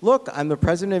 look, I'm the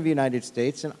president of the United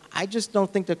States, and I just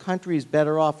don't think the country is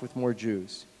better off with more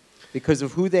Jews. Because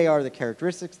of who they are, the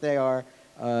characteristics they are,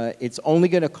 it's only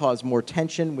going to cause more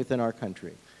tension within our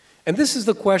country. And this is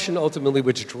the question ultimately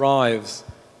which drives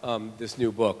this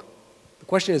new book. The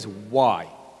question is why?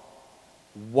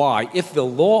 Why? If the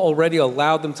law already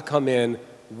allowed them to come in,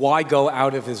 why go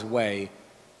out of his way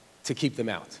to keep them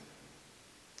out?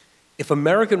 If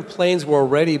American planes were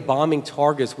already bombing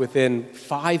targets within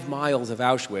 5 miles of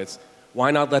Auschwitz,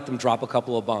 why not let them drop a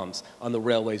couple of bombs on the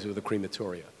railways or the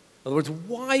crematoria? In other words,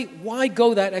 why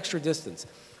go that extra distance?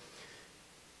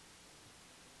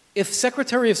 If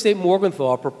Secretary of State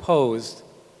Morgenthau proposed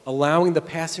allowing the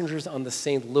passengers on the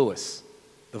St. Louis,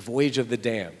 the voyage of the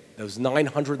damned, those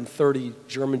 930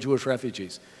 German Jewish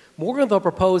refugees, Morgenthau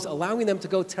proposed allowing them to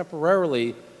go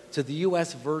temporarily to the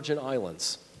U.S. Virgin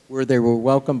Islands. Where they were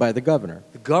welcomed by the governor.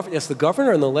 Yes, the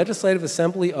governor and the Legislative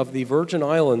Assembly of the Virgin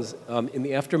Islands, in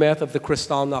the aftermath of the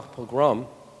Kristallnacht pogrom,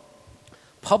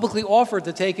 publicly offered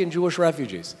to take in Jewish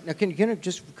refugees. Now, can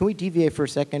we deviate for a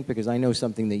second? Because I know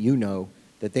something that you know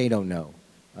that they don't know,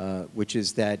 which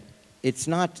is that it's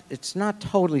not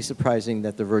totally surprising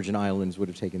that the Virgin Islands would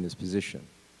have taken this position,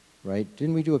 right?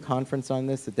 Didn't we do a conference on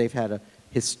this, that they've had a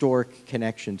historic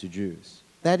connection to Jews?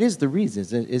 That is the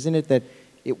reason, isn't it, that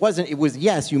it was,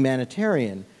 yes,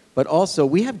 humanitarian, but also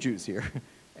we have Jews here.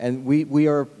 And we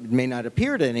are, it may not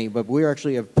appear to any, but we are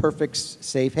actually a perfect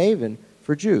safe haven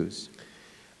for Jews.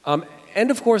 And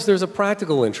of course, there's a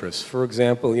practical interest. For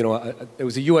example, it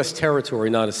was a U.S. territory,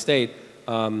 not a state.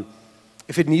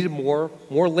 If it needed more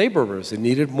laborers, it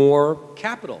needed more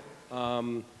capital.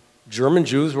 German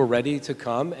Jews were ready to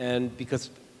come, and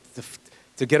because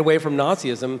to get away from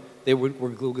Nazism, they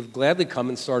would gladly come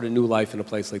and start a new life in a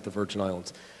place like the Virgin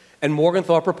Islands. And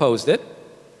Morgenthau proposed it,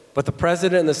 but the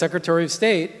President and the Secretary of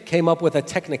State came up with a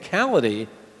technicality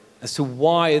as to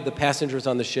why the passengers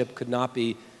on the ship could not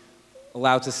be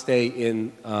allowed to stay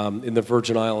in the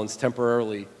Virgin Islands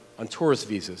temporarily on tourist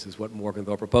visas, is what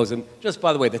Morgenthau proposed. And just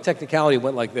by the way, the technicality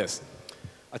went like this.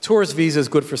 A tourist visa is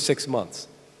good for 6 months.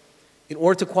 In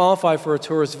order to qualify for a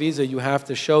tourist visa, you have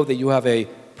to show that you have a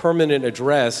permanent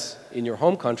address in your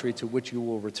home country to which you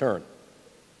will return.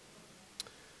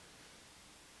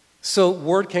 So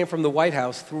word came from the White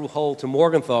House through Hull to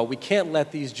Morgenthau, we can't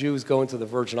let these Jews go into the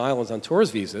Virgin Islands on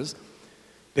tourist visas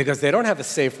because they don't have a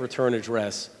safe return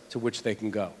address to which they can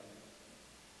go.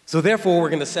 So therefore, we're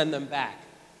going to send them back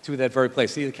to that very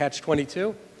place. See the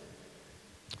catch-22?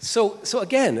 So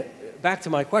again, back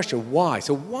to my question, why?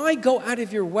 So why go out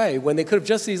of your way when they could have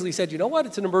just easily said, you know what,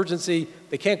 it's an emergency,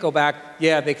 they can't go back,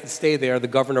 yeah, they can stay there, the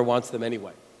governor wants them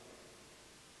anyway.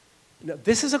 Now,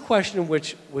 this is a question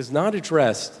which was not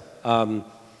addressed in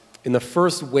the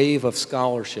first wave of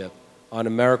scholarship on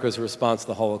America's response to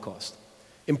the Holocaust.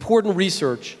 Important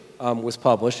research was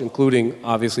published, including,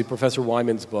 obviously, Professor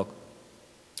Wyman's book.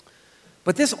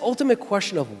 But this ultimate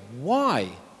question of why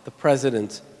the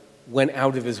president went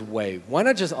out of his way. Why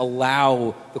not just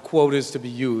allow the quotas to be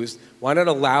used? Why not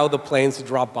allow the planes to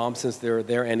drop bombs since they're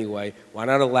there anyway? Why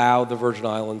not allow the Virgin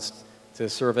Islands to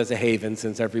serve as a haven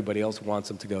since everybody else wants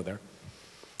them to go there?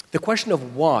 The question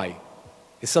of why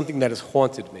is something that has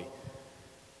haunted me.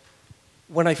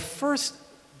 When I first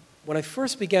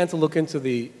began to look into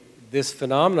this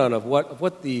phenomenon of what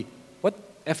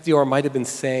FDR might have been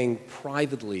saying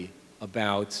privately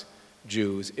about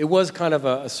Jews, it was kind of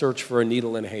a search for a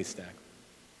needle in a haystack.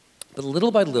 But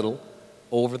little by little,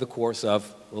 over the course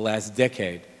of the last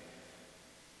decade,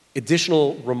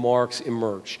 additional remarks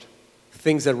emerged,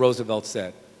 things that Roosevelt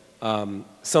said,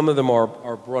 Some of them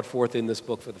are brought forth in this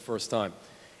book for the first time.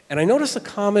 And I noticed a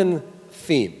common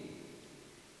theme.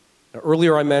 Now,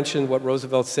 earlier I mentioned what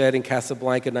Roosevelt said in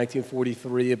Casablanca in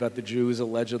 1943 about the Jews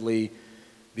allegedly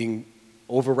being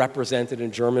overrepresented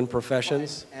in German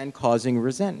professions. And causing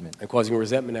resentment. And causing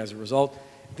resentment as a result.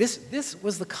 This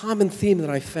was the common theme that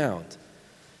I found.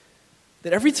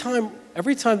 That every time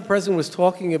the president was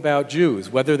talking about Jews,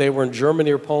 whether they were in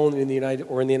Germany or Poland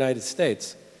or in the United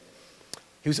States,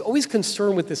 he was always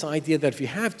concerned with this idea that if you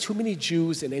have too many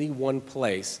Jews in any one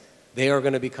place, they are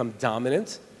going to become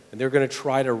dominant, and they're going to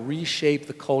try to reshape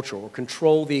the culture or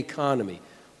control the economy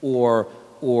or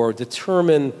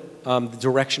determine the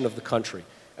direction of the country.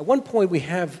 At one point, we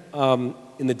have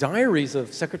in the diaries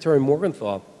of Secretary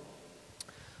Morgenthau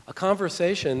a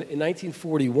conversation in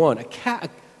 1941, a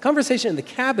conversation in the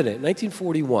cabinet in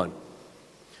 1941.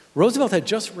 Roosevelt had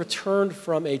just returned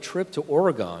from a trip to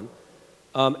Oregon,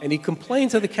 and he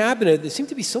complained to the cabinet there seemed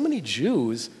to be so many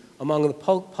Jews among the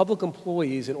public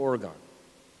employees in Oregon,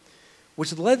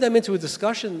 which led them into a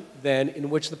discussion then in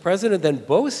which the president then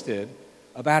boasted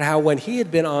about how when he had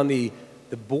been on the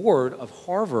board of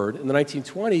Harvard in the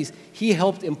 1920s, he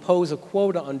helped impose a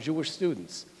quota on Jewish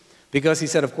students because he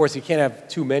said, of course, you can't have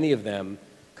too many of them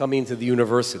coming into the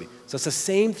university. So it's the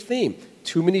same theme.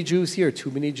 Too many Jews here,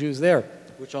 too many Jews there.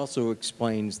 Which also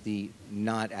explains the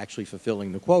not actually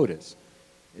fulfilling the quotas.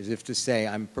 As if to say,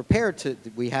 I'm prepared to,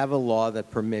 we have a law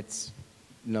that permits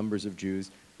numbers of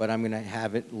Jews, but I'm going to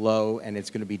have it low and it's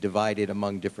going to be divided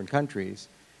among different countries.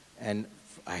 And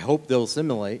I hope they'll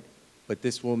assimilate, but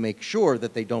this will make sure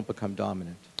that they don't become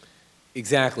dominant.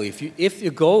 Exactly. If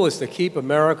your goal is to keep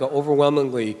America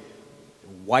overwhelmingly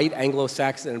white,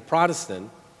 Anglo-Saxon, and Protestant,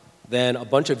 then a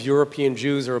bunch of European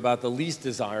Jews are about the least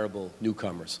desirable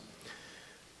newcomers.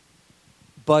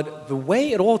 But the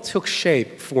way it all took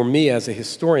shape for me as a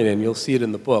historian, and you'll see it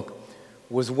in the book,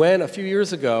 was when a few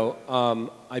years ago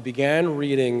I began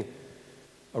reading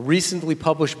a recently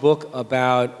published book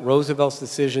about Roosevelt's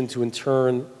decision to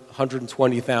intern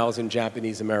 120,000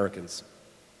 Japanese Americans.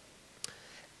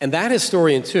 And that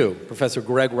historian too, Professor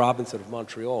Greg Robinson of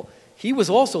Montreal, he was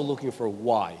also looking for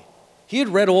why. He had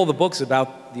read all the books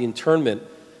about the internment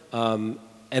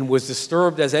and was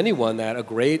disturbed as anyone that a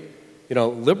great,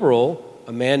 liberal,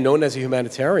 a man known as a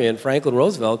humanitarian, Franklin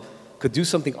Roosevelt, could do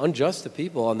something unjust to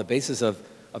people on the basis of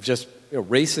just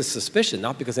racist suspicion,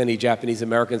 not because any Japanese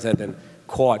Americans had been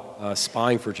caught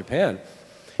spying for Japan.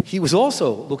 He was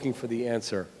also looking for the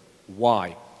answer,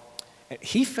 why? And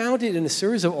he found it in a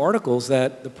series of articles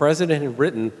that the president had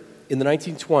written in the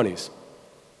 1920s.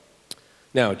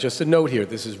 Now, just a note here,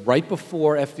 this is right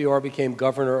before FDR became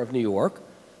governor of New York,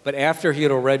 but after he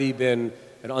had already been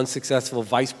an unsuccessful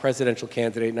vice presidential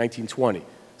candidate in 1920.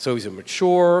 So he's a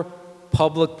mature,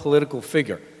 public political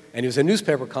figure. And he was a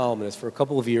newspaper columnist for a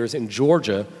couple of years in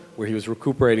Georgia, where he was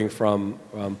recuperating from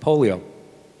polio.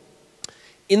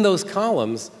 In those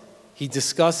columns, he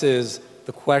discusses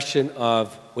the question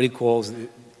of what he calls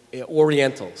the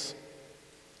Orientals,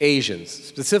 Asians,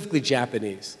 specifically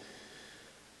Japanese.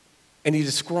 And he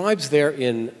describes there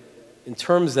in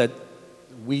terms that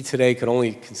we today can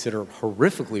only consider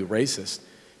horrifically racist.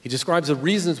 He describes the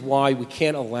reasons why we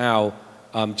can't allow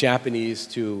Japanese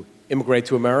to immigrate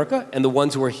to America, and the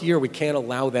ones who are here, we can't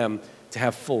allow them to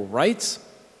have full rights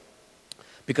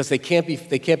because they can't be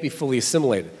fully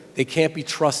assimilated. They can't be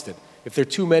trusted. If there are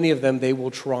too many of them, they will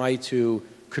try to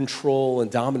control and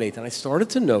dominate. And I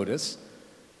started to notice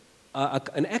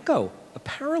an echo, a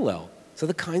parallel to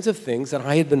the kinds of things that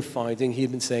I had been finding he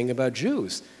had been saying about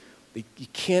Jews.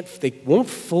 They won't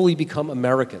fully become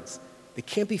Americans. They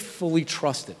can't be fully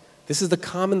trusted. This is the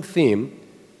common theme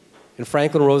in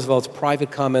Franklin Roosevelt's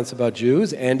private comments about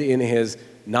Jews and in his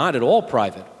not at all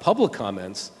private, public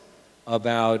comments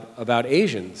about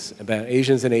Asians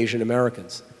and Asian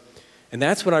Americans. And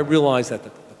that's when I realized that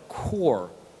the core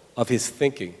of his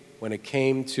thinking when it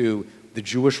came to the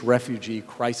Jewish refugee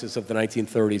crisis of the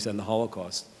 1930s and the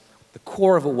Holocaust, the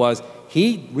core of it was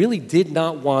he really did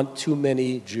not want too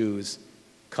many Jews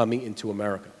coming into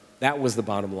America. That was the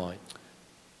bottom line.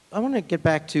 I want to get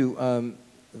back to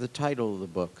the title of the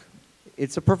book.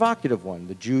 It's a provocative one.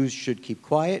 The Jews should keep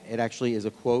quiet. It actually is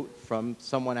a quote from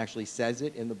someone actually says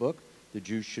it in the book. The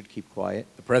Jews should keep quiet.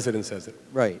 The president says it.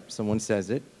 Right. Someone says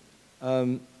it.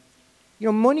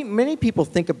 Many people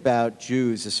think about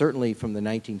Jews, certainly from the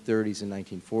 1930s and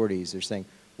 1940s. They're saying,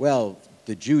 well,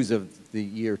 the Jews of the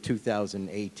year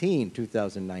 2018,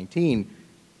 2019,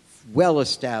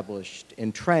 well-established,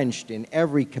 entrenched in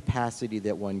every capacity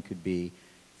that one could be.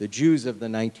 The Jews of the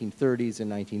 1930s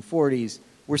and 1940s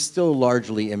were still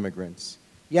largely immigrants.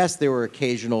 Yes, there were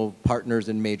occasional partners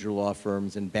in major law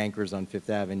firms and bankers on Fifth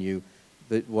Avenue,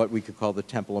 what we could call the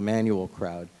Temple Emmanuel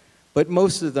crowd. But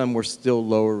most of them were still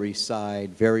Lower East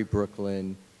Side, very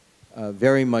Brooklyn,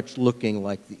 very much looking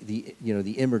like the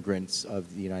immigrants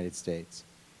of the United States.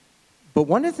 But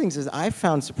one of the things that I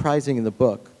found surprising in the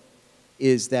book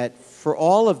is that for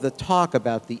all of the talk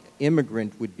about the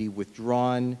immigrant would be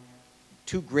withdrawn,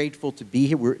 too grateful to be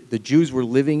here, the Jews were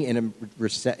living in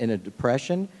a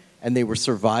depression, and they were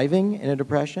surviving in a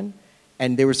depression,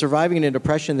 and they were surviving in a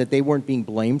depression that they weren't being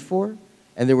blamed for,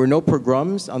 and there were no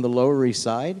pogroms on the Lower East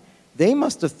Side. They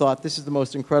must have thought this is the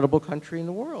most incredible country in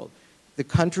the world. The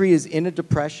country is in a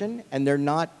depression, and they're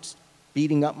not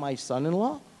beating up my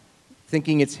son-in-law,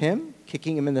 thinking it's him,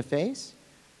 kicking him in the face.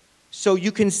 So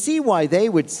you can see why they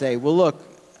would say, well, look,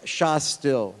 Shah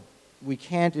still, we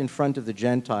can't in front of the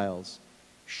Gentiles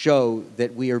show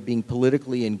that we are being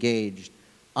politically engaged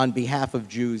on behalf of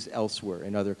Jews elsewhere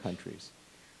in other countries.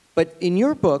 But in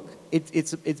your book,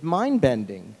 it's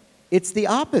mind-bending. It's the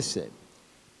opposite.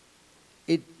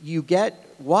 You get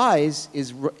Wise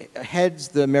heads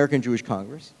the American Jewish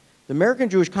Congress. The American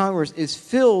Jewish Congress is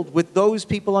filled with those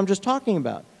people I'm just talking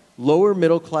about, lower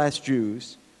middle-class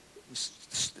Jews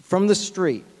from the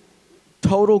street,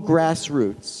 total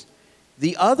grassroots.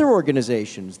 The other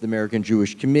organizations, the American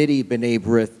Jewish Committee, B'nai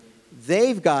B'rith,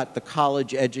 they've got the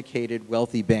college-educated,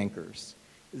 wealthy bankers.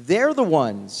 They're the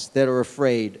ones that are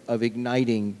afraid of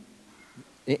igniting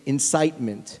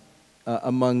incitement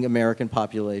among American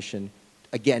population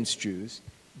against Jews.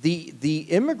 The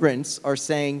immigrants are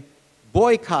saying,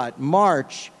 boycott,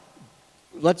 march,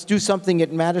 let's do something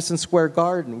at Madison Square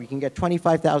Garden. We can get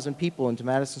 25,000 people into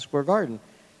Madison Square Garden.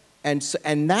 And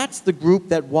that's the group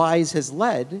that Wise has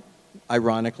led,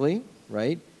 ironically,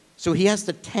 right? So he has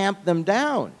to tamp them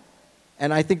down.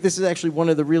 And I think this is actually one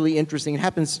of the really interesting, it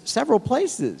happens several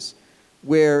places,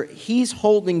 where he's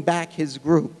holding back his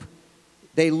group.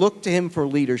 They look to him for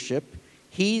leadership.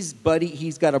 He's got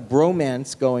a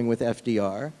bromance going with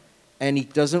FDR, and he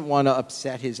doesn't want to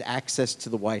upset his access to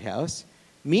the White House.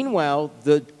 Meanwhile,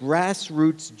 the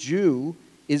grassroots Jew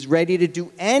is ready to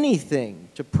do anything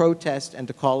to protest and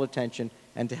to call attention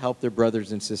and to help their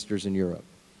brothers and sisters in Europe.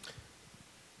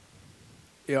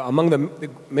 Yeah, among the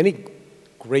many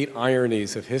great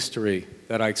ironies of history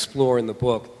that I explore in the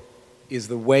book is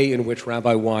the way in which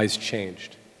Rabbi Wise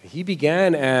changed. He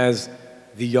began as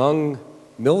the young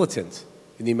militant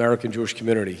in the American Jewish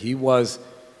community. He was,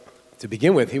 to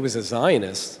begin with, he was a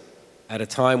Zionist at a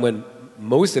time when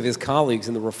most of his colleagues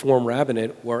in the Reform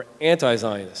rabbinate were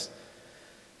anti-Zionist.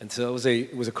 And so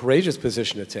it was a courageous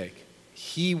position to take.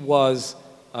 He was,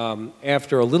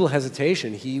 after a little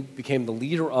hesitation, he became the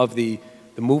leader of the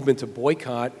movement to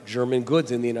boycott German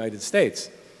goods in the United States,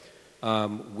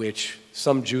 which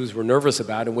some Jews were nervous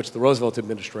about and which the Roosevelt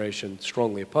administration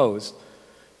strongly opposed,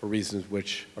 for reasons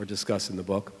which are discussed in the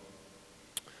book.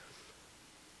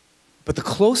 But the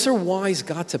closer Wise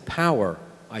got to power,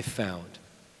 I found,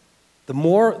 the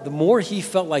more he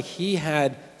felt like he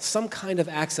had some kind of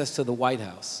access to the White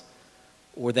House,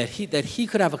 or that he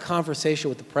could have a conversation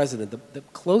with the president, the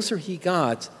closer he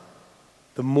got,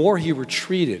 the more he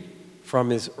retreated from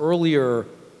his earlier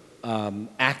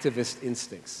activist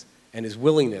instincts and his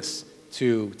willingness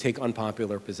to take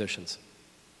unpopular positions.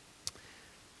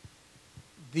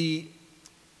 The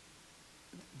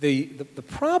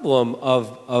problem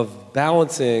of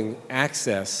balancing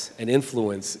access and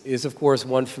influence is, of course,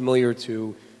 one familiar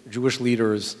to Jewish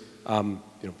leaders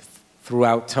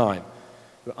throughout time.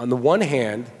 On the one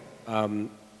hand,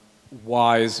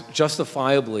 Wise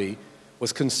justifiably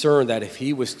was concerned that if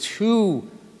he was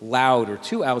too loud or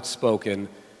too outspoken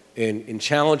in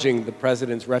challenging the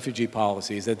president's refugee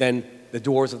policies, that then the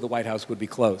doors of the White House would be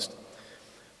closed.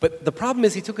 But the problem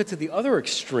is he took it to the other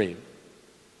extreme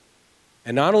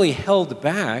and not only held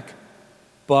back,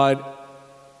 but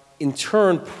in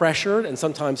turn pressured and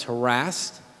sometimes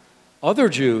harassed other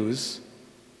Jews,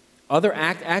 other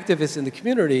activists in the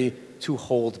community to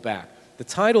hold back. The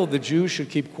title, "The Jews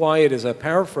Should Keep Quiet," is a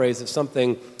paraphrase of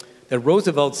something that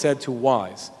Roosevelt said to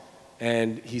Wise.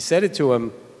 And he said it to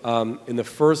him in the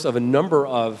first of a number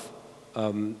of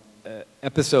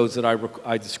episodes that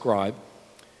I describe,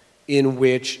 in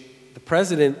which the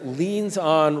president leans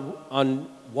on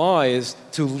Wise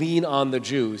to lean on the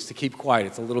Jews to keep quiet.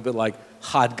 It's a little bit like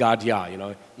Had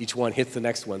Gadya, each one hits the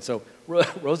next one. So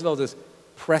Roosevelt is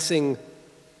pressing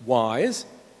Wise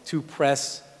to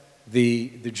press the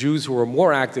Jews who are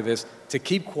more activists to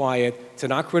keep quiet, to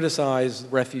not criticize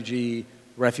refugee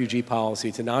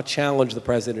policy, to not challenge the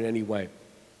president in any way.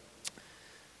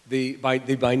 The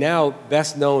by now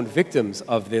best known victims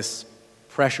of this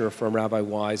pressure from Rabbi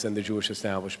Wise and the Jewish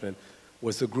establishment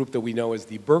was the group that we know as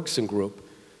the Bergson Group,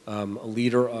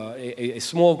 a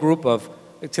small group of,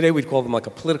 today we'd call them like a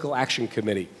political action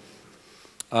committee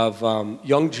of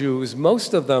young Jews,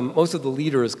 most of the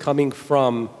leaders coming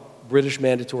from British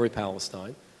Mandatory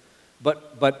Palestine.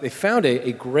 But they found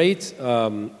a great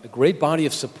body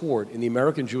of support in the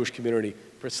American Jewish community,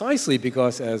 precisely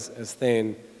because, as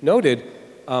Thane noted,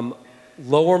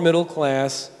 lower middle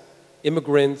class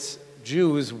immigrants,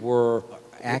 Jews were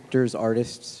actors,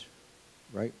 artists,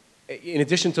 right? In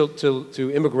addition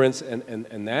to immigrants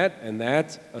and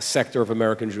that sector of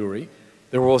American Jewry,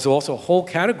 there was also a whole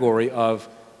category of,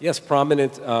 yes,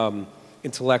 prominent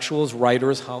intellectuals,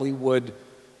 writers, Hollywood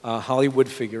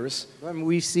figures. I mean,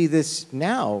 we see this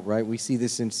now, right? We see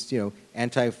this in,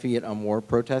 anti-Vietnam War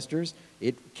protesters.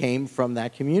 It came from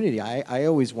that community. I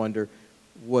always wonder,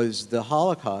 was the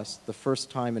Holocaust the first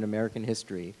time in American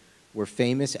history where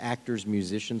famous actors,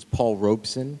 musicians, Paul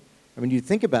Robeson, I mean, you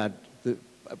think about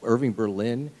Irving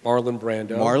Berlin. Marlon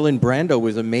Brando. Marlon Brando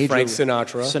was a major. Frank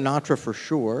Sinatra. Sinatra for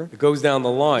sure. It goes down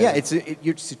the line. Yeah,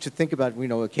 to think about,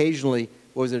 occasionally,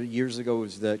 what was it, years ago,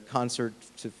 was the concert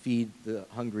to feed the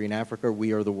hungry in Africa,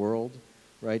 We Are the World,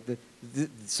 right?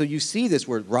 So you see this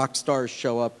where rock stars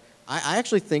show up. I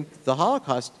actually think the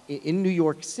Holocaust in New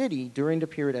York City during the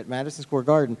period at Madison Square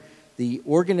Garden, the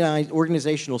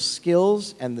organizational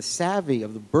skills and the savvy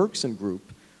of the Bergson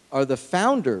Group are the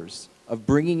founders of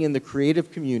bringing in the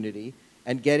creative community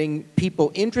and getting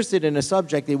people interested in a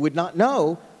subject they would not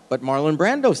know, but Marlon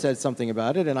Brando said something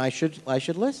about it, and I should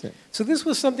listen. So this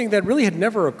was something that really had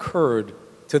never occurred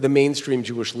to the mainstream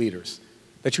Jewish leaders,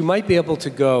 that you might be able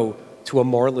to go to a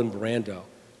Marlon Brando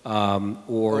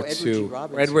or to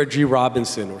Edward G.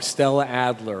 Robinson or Stella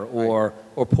Adler or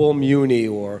Paul Muni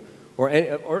or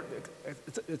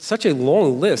it's such a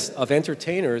long list of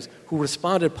entertainers who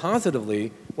responded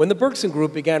positively when the Bergson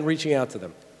Group began reaching out to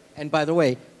them. And by the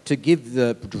way, to give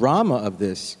the drama of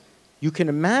this, you can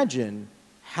imagine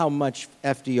how much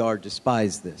FDR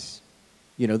despised this.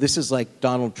 This is like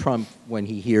Donald Trump when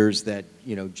he hears that,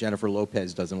 Jennifer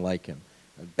Lopez doesn't like him.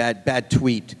 A bad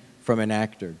tweet from an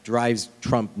actor drives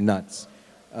Trump nuts.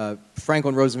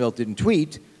 Franklin Roosevelt didn't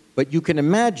tweet, but you can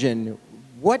imagine,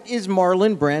 what is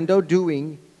Marlon Brando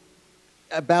doing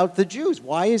about the Jews?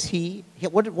 Why is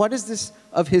what is this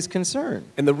of his concern?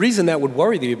 And the reason that would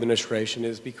worry the administration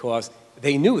is because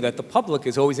they knew that the public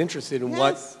is always interested in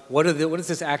what does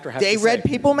this actor have to say? They read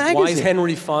People magazine. Why is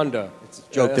Henry Fonda? It's a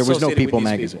joke. There was no People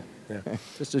magazine. Yeah.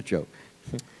 Just a joke.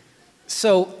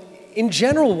 So, in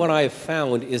general, what I have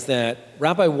found is that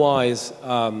Rabbi Wise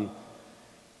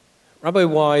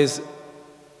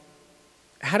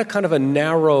had a kind of a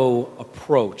narrow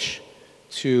approach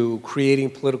to creating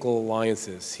political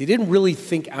alliances. He didn't really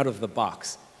think out of the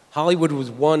box. Hollywood was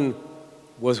one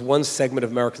segment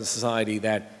of American society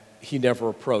that he never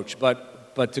approached.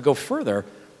 But to go further,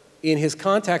 in his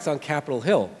contacts on Capitol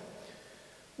Hill,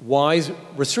 Wise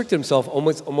restricted himself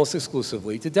almost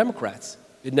exclusively to Democrats.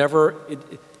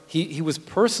 He was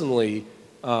personally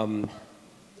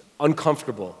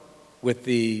uncomfortable with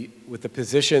the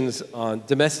positions on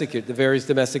the various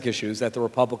domestic issues that the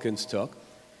Republicans took.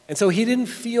 And so he didn't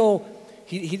feel,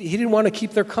 he didn't want to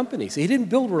keep their company. So he didn't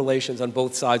build relations on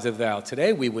both sides of the aisle.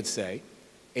 Today we would say,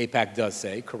 AIPAC does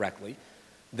say correctly,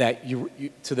 that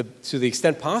to the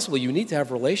extent possible, you need to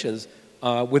have relations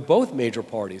with both major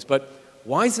parties. But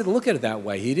Wise didn't look at it that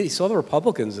way. He saw the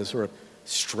Republicans as sort of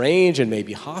strange and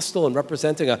maybe hostile and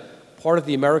representing a part of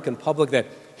the American public that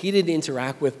he didn't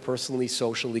interact with personally,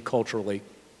 socially, culturally.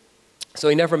 So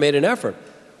he never made an effort.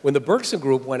 When the Bergson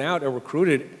Group went out and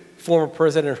recruited former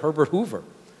President Herbert Hoover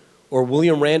or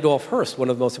William Randolph Hearst,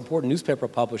 one of the most important newspaper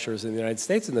publishers in the United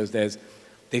States in those days,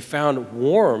 they found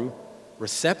warm,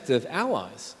 receptive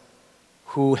allies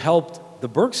who helped the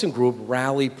Bergson Group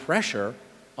rally pressure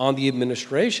on the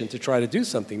administration to try to do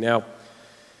something. Now,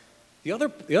 the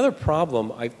other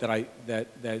problem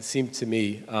that seemed to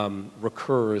me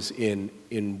recurs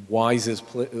in Wise's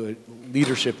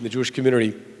leadership in the Jewish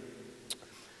community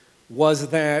was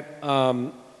that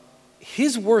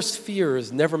his worst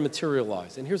fears never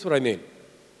materialized. And here's what I mean.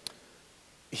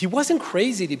 He wasn't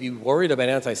crazy to be worried about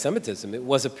anti-Semitism. It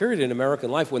was a period in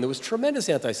American life when there was tremendous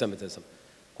anti-Semitism.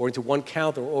 According to one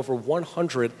count, there were over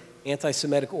 100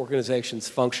 anti-Semitic organizations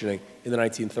functioning in the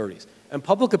 1930s. And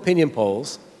public opinion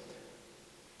polls,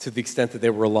 to the extent that they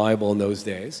were reliable in those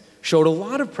days, showed a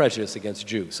lot of prejudice against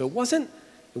Jews. So it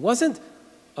wasn't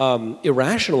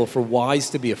irrational for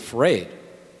Wise to be afraid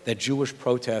that Jewish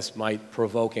protests might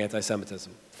provoke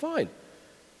anti-Semitism. Fine.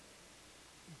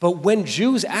 But when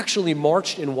Jews actually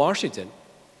marched in Washington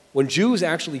when Jews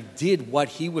actually did what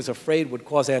he was afraid would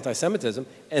cause anti-Semitism,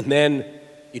 and then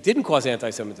it didn't cause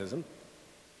anti-Semitism,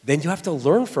 then you have to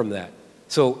learn from that.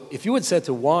 So if you had said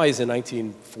to Wise in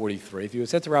 1943, if you had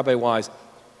said to Rabbi Wise,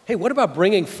 hey, what about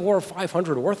bringing 400 or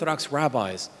 500 Orthodox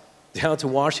rabbis down to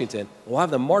Washington? We'll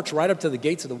have them march right up to the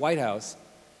gates of the White House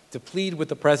to plead with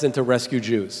the president to rescue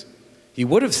Jews. He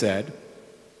would have said,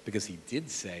 because he did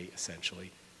say,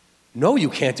 essentially, no, you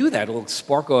can't do that. It'll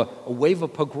spark a wave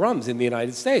of pogroms in the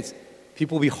United States.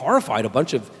 People will be horrified. A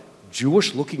bunch of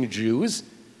Jewish-looking Jews,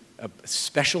 a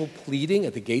special pleading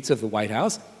at the gates of the White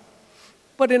House.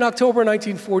 But in October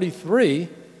 1943,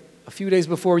 a few days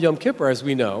before Yom Kippur, as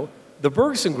we know, the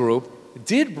Bergson Group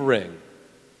did bring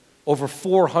over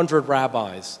 400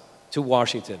 rabbis to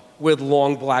Washington with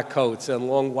long black coats and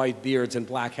long white beards and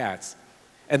black hats.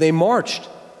 And they marched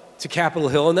to Capitol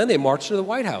Hill, and then they marched to the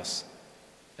White House.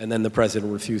 And then the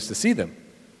president refused to see them,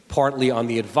 partly on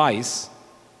the advice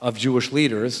of Jewish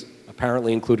leaders,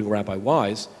 apparently including Rabbi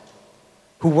Wise,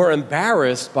 who were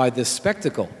embarrassed by this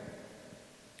spectacle.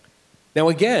 Now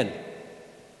again,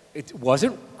 it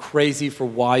wasn't crazy for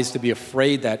Wise to be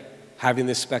afraid that having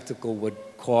this spectacle would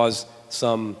cause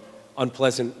some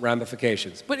unpleasant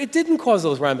ramifications. But it didn't cause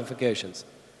those ramifications.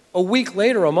 A week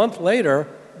later, a month later,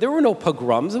 there were no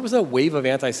pogroms. There was no wave of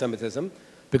anti-Semitism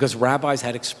because rabbis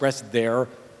had expressed their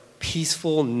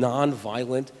peaceful,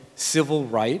 nonviolent, civil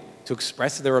right to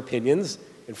express their opinions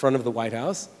in front of the White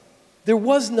House. There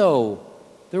was no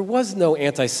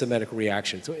anti-Semitic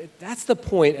reaction. So that's the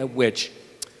point at which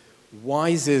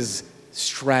Wise's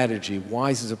strategy,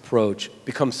 Wise's approach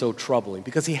becomes so troubling,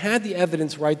 because he had the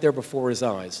evidence right there before his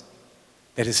eyes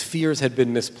that his fears had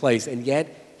been misplaced, and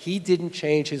yet he didn't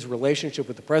change his relationship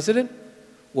with the president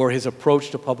or his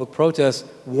approach to public protest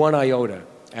one iota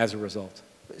as a result.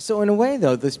 So in a way,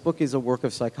 though, this book is a work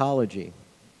of psychology.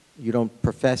 You don't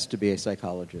profess to be a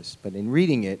psychologist, but in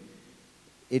reading it,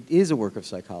 it is a work of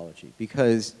psychology,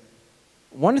 because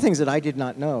one of the things that I did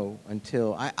not know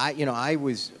until I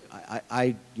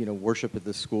worship at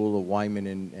the school of Wyman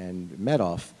and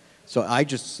Medoff, so I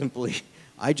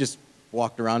just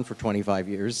walked around for 25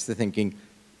 years thinking,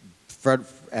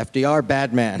 FDR,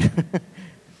 bad man,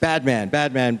 bad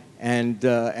man,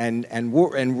 and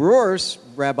Rohr's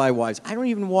Rabbi Wise. I don't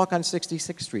even walk on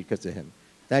 66th Street because of him.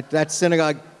 That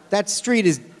synagogue, that street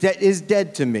is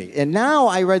dead to me. And now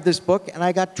I read this book and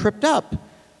I got tripped up,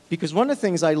 because one of the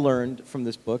things I learned from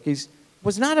this book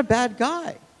was not a bad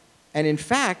guy, and in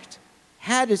fact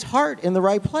had his heart in the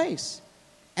right place,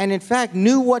 and in fact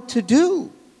knew what to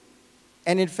do.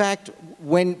 And in fact,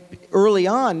 when early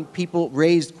on people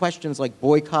raised questions like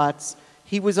boycotts,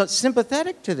 he was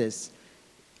sympathetic to this.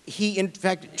 He, in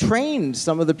fact, trained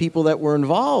some of the people that were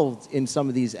involved in some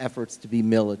of these efforts to be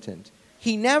militant.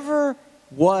 He never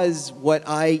was what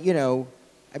I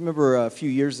remember a few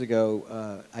years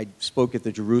ago, I spoke at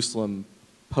the Jerusalem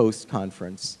Post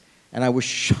conference, and I was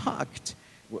shocked.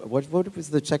 What was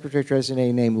the Secretary of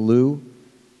Treasury name? Lew,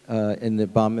 in the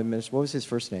Obama administration? What was his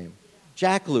first name?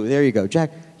 Jack Lew. There you go,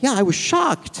 Jack. Yeah, I was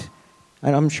shocked.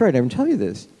 And I'm sure I didn't tell you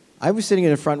this. I was sitting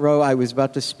in the front row. I was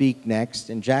about to speak next,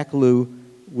 and Jack Lew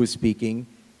was speaking,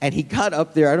 and he got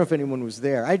up there. I don't know if anyone was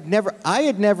there. I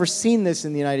had never seen this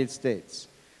in the United States.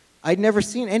 I'd never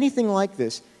seen anything like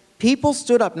this. People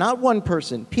stood up, not one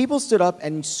person. People stood up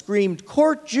and screamed,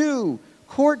 "Court Jew,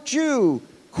 court Jew,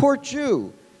 court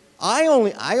Jew." I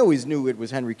always knew it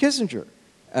was Henry Kissinger,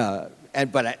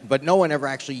 but no one ever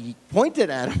actually pointed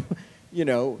at him,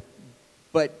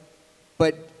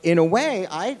 But in a way,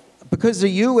 because of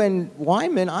you and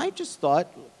Wyman, I just thought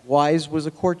Wise was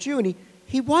a court Jew, and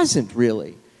he wasn't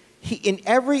really. In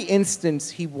every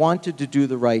instance, he wanted to do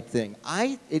the right thing.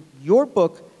 Your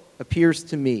book appears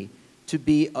to me to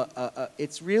be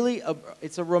it's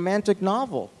a romantic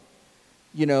novel.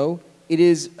 It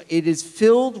is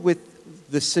filled with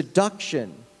the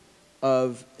seduction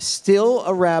of still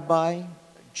a rabbi,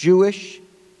 Jewish,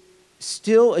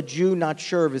 still a Jew not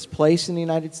sure of his place in the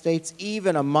United States,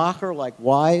 even a macher like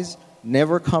Wise,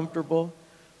 never comfortable,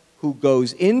 who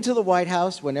goes into the White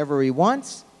House whenever he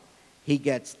wants. He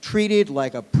gets treated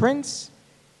like a prince,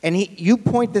 and you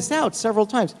point this out several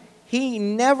times. He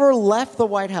never left the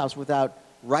White House without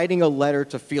writing a letter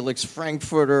to Felix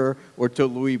Frankfurter or to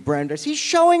Louis Brandeis. He's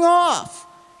showing off.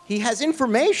 He has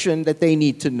information that they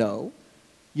need to know.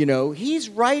 He's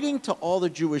writing to all the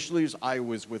Jewish leaders. I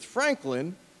was with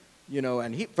Franklin,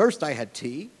 and first I had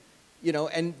tea,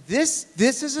 and this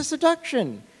is a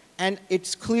seduction. And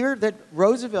it's clear that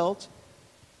Roosevelt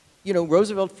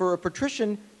for a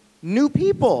patrician knew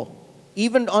people,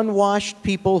 even unwashed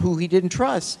people who he didn't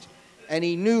trust. And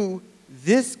he knew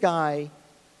this guy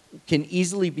can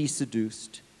easily be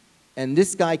seduced. and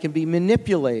this guy can be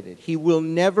manipulated. He will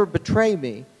never betray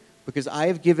me because I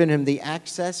have given him the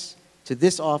access to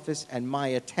this office and my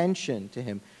attention to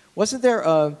him. Wasn't there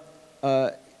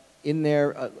in there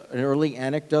an early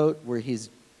anecdote where his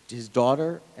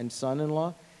daughter and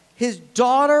son-in-law? His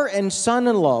daughter and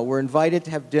son-in-law were invited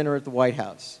to have dinner at the White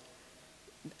House.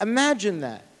 Imagine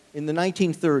that in the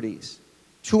 1930s.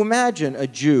 To imagine a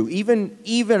Jew,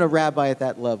 even a rabbi at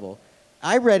that level.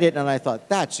 I read it and I thought,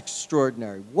 that's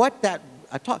extraordinary.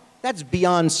 That's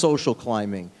beyond social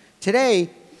climbing. Today,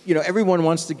 everyone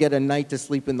wants to get a night to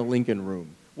sleep in the Lincoln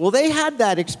Room. Well, they had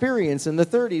that experience in the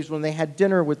 30s when they had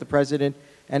dinner with the president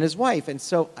and his wife. And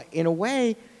so, in a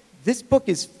way, this book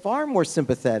is far more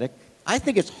sympathetic. I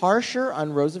think it's harsher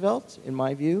on Roosevelt, in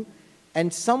my view,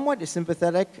 and somewhat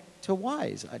sympathetic to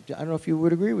Wise. I don't know if you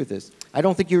would agree with this. I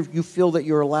don't think you feel that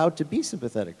you're allowed to be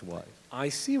sympathetic to Wise. I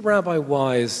see Rabbi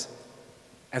Wise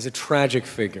as a tragic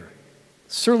figure,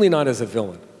 certainly not as a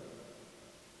villain.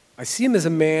 I see him as a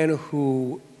man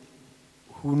who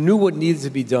knew what needed to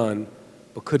be done,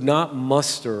 but could not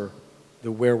muster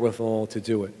the wherewithal to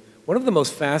do it. One of the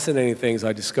most fascinating things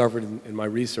I discovered in my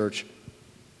research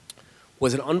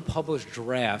was an unpublished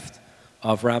draft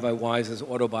of Rabbi Wise's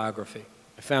autobiography.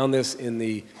 I found this in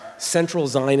the Central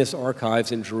Zionist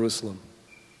Archives in Jerusalem.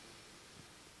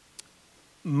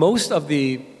 Most of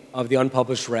the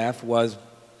unpublished draft was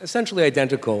essentially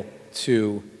identical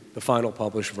to the final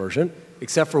published version,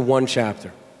 except for one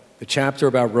chapter, the chapter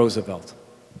about Roosevelt.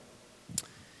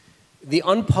 The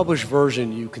unpublished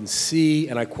version, you can see,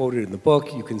 and I quote it in the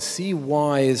book, you can see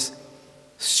Wise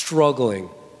struggling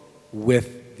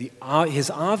with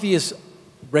his obvious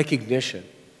recognition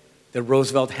that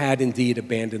Roosevelt had indeed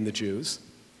abandoned the Jews.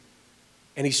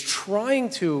 And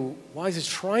Wise is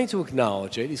trying to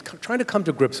acknowledge it. He's trying to come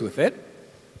to grips with it.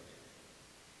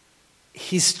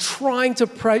 He's trying to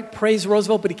praise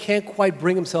Roosevelt, but he can't quite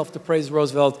bring himself to praise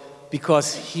Roosevelt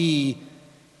because he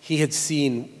had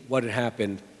seen what had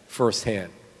happened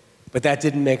firsthand. But that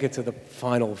didn't make it to the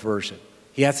final version.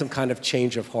 He had some kind of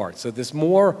change of heart. So this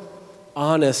more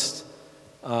honest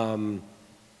and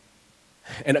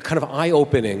a kind of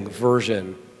eye-opening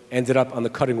version ended up on the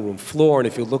cutting room floor. And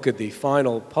if you look at the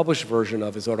final published version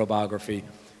of his autobiography,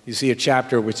 you see a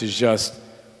chapter which is just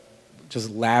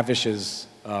lavishes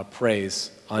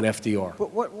praise on FDR.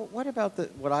 But what about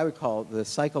what I would call the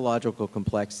psychological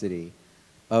complexity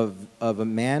of a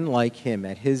man like him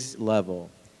at his level,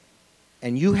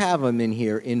 and you have him in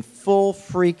here in full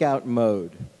freak-out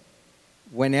mode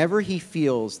whenever he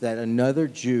feels that another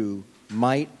Jew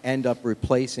might end up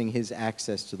replacing his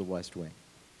access to the West Wing.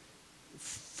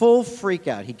 Full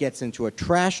freak-out. He gets into a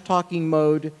trash-talking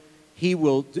mode.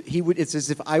 It's as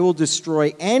if I will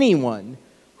destroy anyone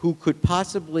who could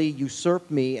possibly usurp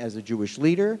me as a Jewish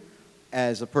leader,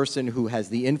 as a person who has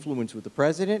the influence with the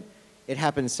president. It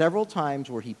happens several times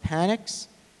where he panics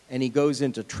and he goes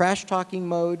into trash-talking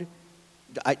mode.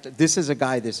 This is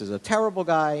a terrible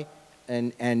guy.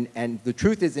 And the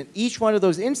truth is, in each one of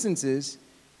those instances,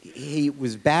 he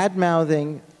was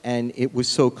bad-mouthing, and it was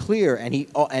so clear.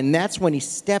 And that's when he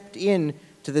stepped in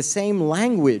to the same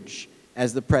language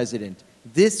as the president.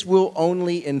 This will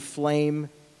only inflame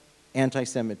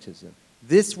anti-Semitism.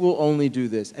 This will only do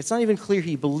this. It's not even clear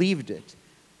he believed it,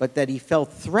 but that he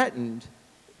felt threatened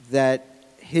that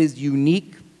his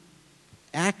unique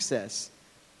access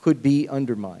could be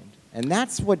undermined. And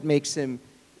that's what makes him,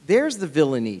 there's the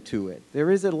villainy to it.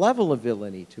 There is a level of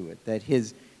villainy to it, that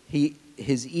his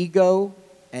ego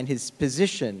and his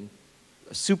position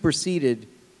superseded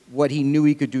what he knew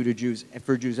he could do to Jews,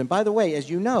 for Jews. And by the way, as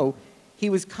you know, he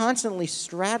was constantly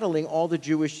straddling all the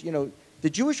Jewish, the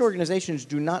Jewish organizations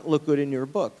do not look good in your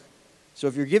book. So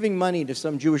if you're giving money to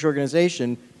some Jewish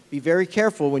organization, be very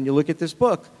careful when you look at this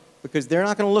book, because they're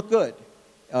not going to look good.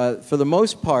 For the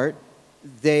most part,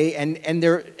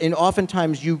 and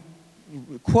oftentimes you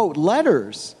quote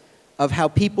letters of how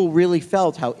people really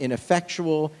felt, how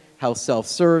ineffectual, how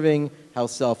self-serving, how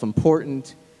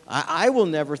self-important. I will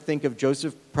never think of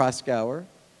Joseph Proskauer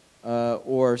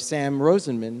or Sam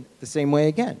Rosenman the same way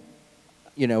again.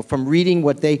 From reading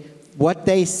what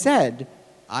they said,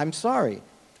 I'm sorry.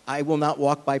 I will not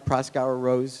walk by Proskauer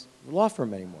Rose law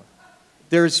firm anymore.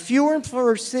 There's fewer and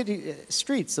fewer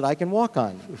streets that I can walk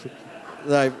on.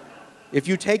 If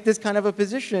you take this kind of a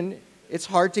position, it's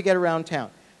hard to get around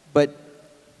town. But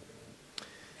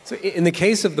so in the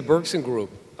case of the Bergson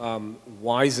Group,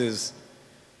 Wise's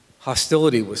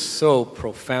hostility was so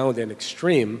profound and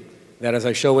extreme that, as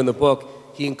I show in the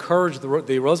book, he encouraged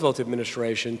the Roosevelt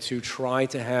administration to try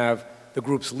to have the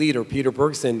group's leader, Peter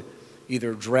Bergson,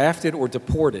 either drafted or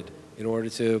deported in order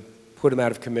to put him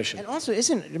out of commission. And also,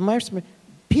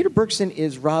 Peter Bergson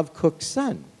is Rav Kook's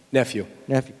son. Nephew.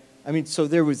 I mean, so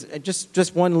there was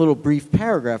just one little brief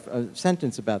paragraph,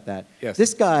 sentence about that. Yes.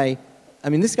 This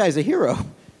guy's a hero.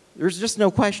 There's just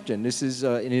no question. This is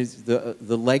the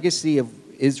legacy of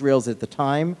Israel's at the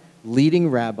time leading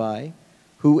rabbi,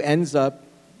 who ends up,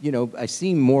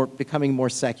 becoming more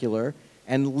secular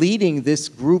and leading this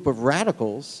group of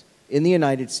radicals in the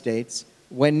United States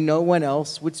when no one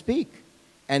else would speak.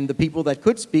 And the people that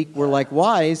could speak were like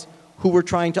Wise, who were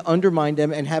trying to undermine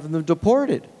them and have them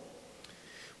deported.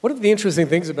 One of the interesting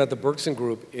things about the Bergson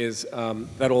group is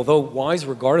that although Wise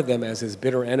regarded them as his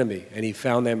bitter enemy and he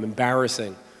found them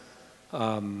embarrassing,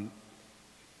 Bergson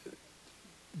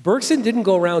didn't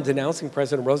go around denouncing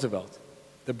President Roosevelt.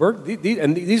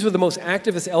 And these were the most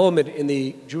activist element in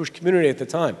the Jewish community at the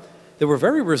time. They were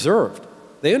very reserved.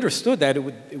 They understood that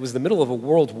it was the middle of a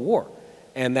world war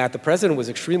and that the president was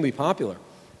extremely popular.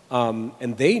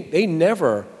 And they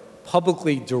never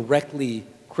publicly, directly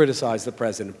criticized the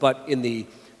president. But in the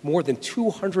more than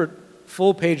 200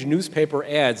 full-page newspaper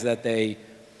ads that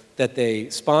they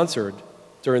sponsored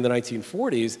during the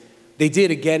 1940s, they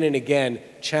did again and again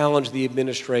challenge the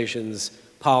administration's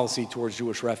policy towards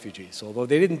Jewish refugees. So although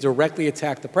they didn't directly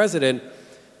attack the president,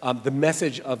 the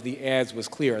message of the ads was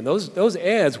clear. And those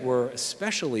ads were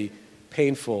especially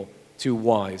painful to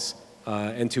Wise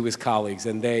and to his colleagues.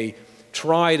 And they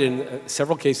tried, in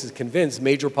several cases, convinced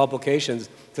major publications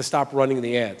to stop running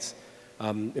the ads.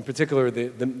 In particular,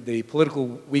 the political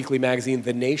weekly magazine,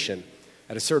 The Nation,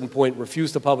 at a certain point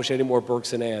refused to publish any more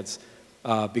Bergson ads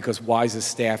because Wise's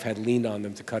staff had leaned on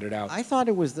them to cut it out. I thought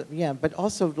it was, but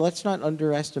also let's not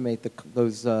underestimate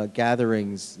those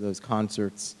gatherings, those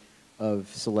concerts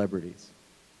of celebrities.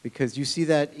 Because you see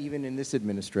that even in this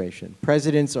administration.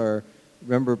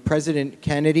 Remember, President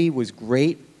Kennedy was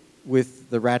great with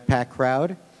the Rat Pack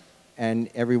crowd, and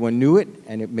everyone knew it,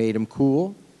 and it made him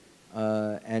cool.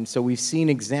 And so we've seen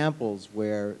examples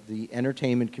where the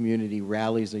entertainment community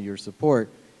rallies on your support.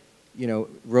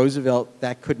 Roosevelt,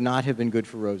 that could not have been good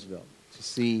for Roosevelt, to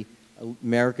see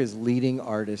America's leading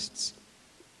artists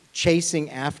chasing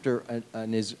after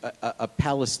a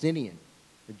Palestinian,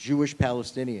 a Jewish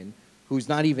Palestinian, who's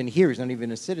not even here, he's not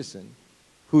even a citizen,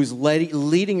 who's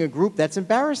leading a group. That's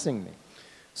embarrassing me.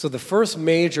 So the first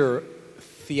major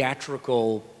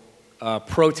theatrical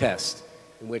protest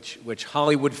in which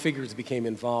Hollywood figures became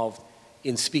involved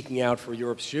in speaking out for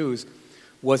Europe's Jews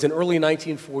was in early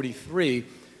 1943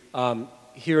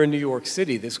 here in New York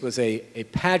City. This was a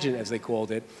pageant, as they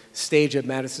called it, staged at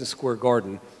Madison Square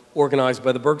Garden, organized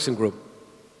by the Bergson Group.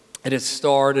 And it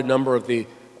starred a number of the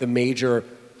major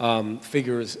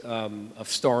figures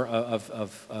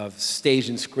of stage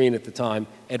and screen at the time.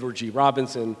 Edward G.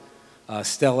 Robinson,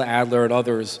 Stella Adler, and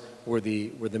others were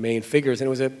the main figures.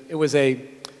 And it was a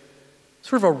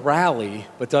sort of a rally,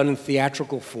 but done in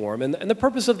theatrical form. And the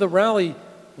purpose of the rally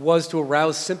was to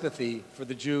arouse sympathy for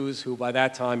the Jews who, by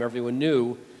that time, everyone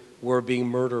knew were being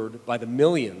murdered by the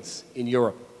millions in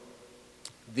Europe.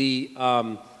 The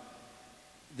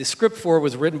script for it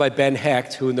was written by Ben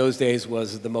Hecht, who in those days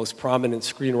was the most prominent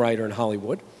screenwriter in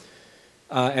Hollywood.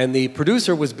 And the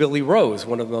producer was Billy Rose,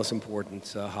 one of the most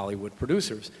important Hollywood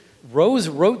producers. Rose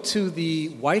wrote to the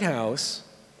White House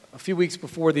a few weeks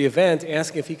before the event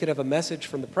asking if he could have a message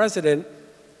from the president,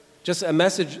 just a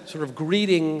message sort of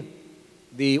greeting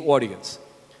the audience.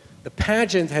 The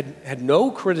pageant had no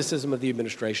criticism of the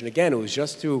administration. Again, it was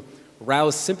just to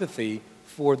rouse sympathy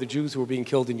for the Jews who were being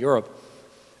killed in Europe.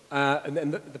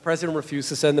 And the president refused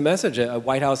to send the message. A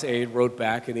White House aide wrote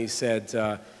back and he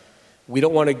said, we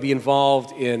don't want to be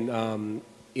involved in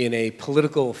a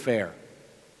political affair.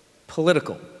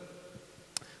 Political.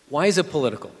 Why is it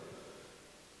political?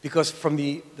 Because from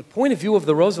the point of view of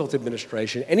the Roosevelt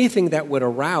administration, anything that would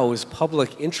arouse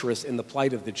public interest in the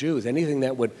plight of the Jews, anything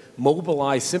that would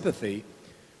mobilize sympathy,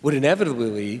 would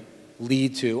inevitably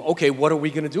lead to, okay, what are we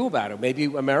going to do about it? Maybe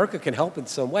America can help in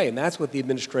some way. And that's what the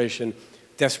administration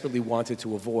desperately wanted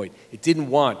to avoid. It didn't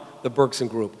want the Bergson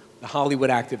Group, the Hollywood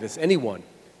activists, anyone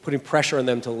putting pressure on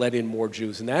them to let in more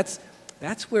Jews. And that's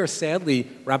where, sadly,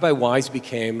 Rabbi Wise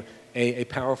became a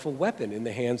powerful weapon in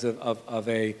the hands of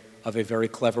a very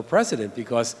clever president,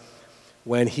 because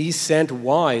when he sent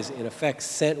Wise, in effect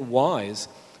sent Wise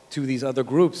to these other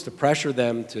groups to pressure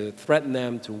them, to threaten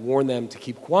them, to warn them to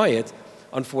keep quiet,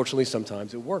 unfortunately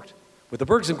sometimes it worked. With the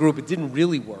Bergson Group it didn't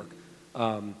really work,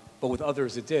 but with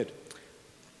others it did.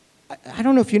 I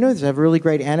don't know if you know this, I have a really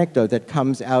great anecdote that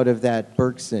comes out of that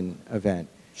Bergson event.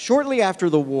 Shortly after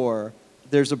the war,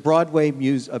 there's a Broadway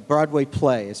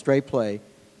play, a straight play,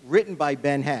 written by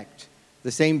Ben Hecht,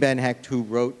 the same Ben Hecht who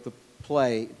wrote the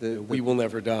play, We Will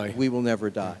Never Die. We Will Never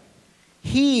Die.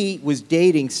 He was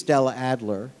dating Stella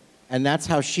Adler, and that's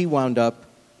how she wound up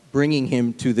bringing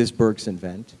him to this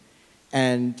Bergsonvent.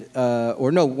 And,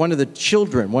 or no, one of the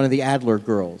children, one of the Adler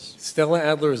girls. Stella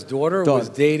Adler's daughter was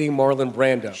dating Marlon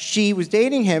Brando. She was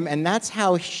dating him, and that's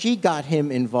how she got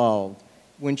him involved.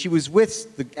 When she was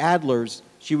with the Adlers,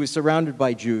 she was surrounded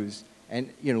by Jews.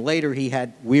 And later he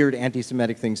had weird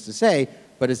anti-Semitic things to say,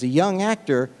 but as a young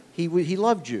actor, he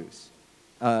loved Jews.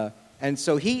 And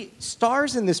so he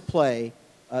stars in this play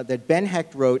that Ben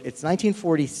Hecht wrote. It's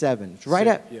 1947. It's right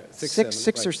at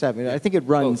six or seven. I think it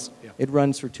runs. It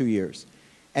runs for 2 years.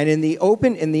 And in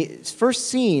the first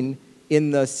scene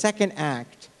in the second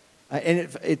act, and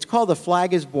it's called "The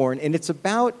Flag Is Born," and it's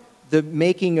about the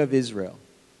making of Israel.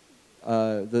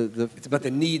 It's about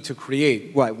the need to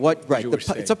create. Right.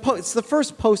 It's the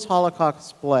first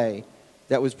post-Holocaust play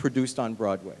that was produced on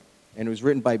Broadway, and it was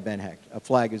written by Ben Hecht. "A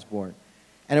Flag Is Born."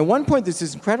 And at one point, there's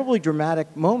this incredibly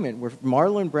dramatic moment where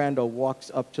Marlon Brando walks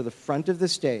up to the front of the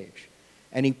stage,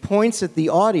 and he points at the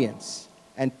audience,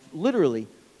 and literally,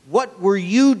 "What were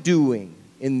you doing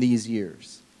in these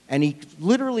years?" And he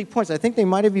literally points. I think they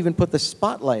might have even put the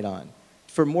spotlight on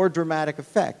for more dramatic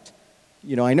effect.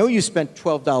 I know you spent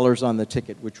 $12 on the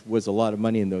ticket, which was a lot of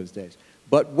money in those days,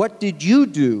 but what did you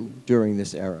do during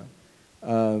this era?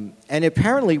 And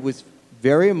apparently it was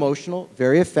very emotional,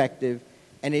 very effective,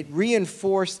 and it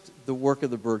reinforced the work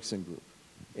of the Bergson Group.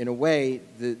 In a way,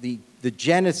 the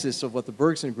genesis of what the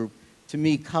Bergson Group, to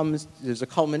me, there's a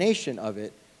culmination of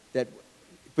it, that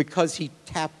because he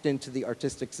tapped into the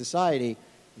artistic society,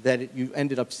 that you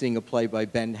ended up seeing a play by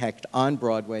Ben Hecht on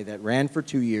Broadway that ran for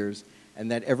 2 years,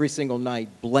 and that every single night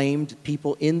blamed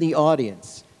people in the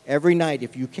audience. Every night,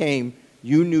 if you came,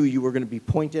 you knew you were going to be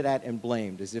pointed at and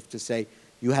blamed, as if to say,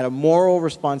 you had a moral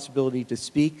responsibility to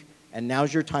speak, and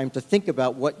now's your time to think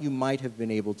about what you might have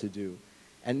been able to do.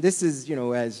 And this is,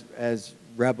 as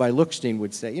Rabbi Lookstein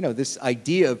would say, this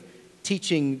idea of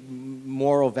teaching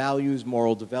moral values,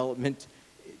 moral development,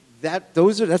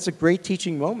 that's a great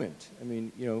teaching moment. I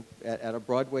mean, at a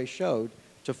Broadway show,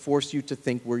 to force you to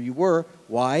think where you were.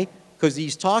 Why? Because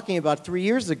he's talking about 3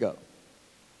 years ago.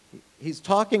 He's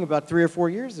talking about 3 or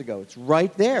 4 years ago. It's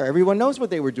right there. Everyone knows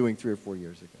what they were doing 3 or 4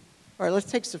 years ago. All right,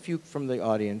 let's take a few from the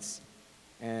audience,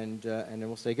 and then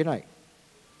we'll say goodnight.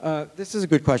 This is a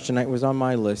good question. It was on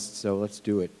my list, so let's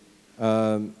do it.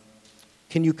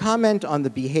 Can you comment on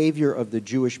the behavior of the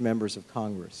Jewish members of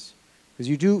Congress? Because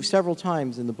you do several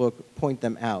times in the book point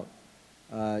them out.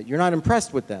 You're not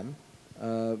impressed with them,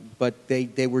 but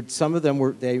some of them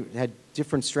had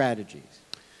different strategies.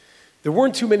 There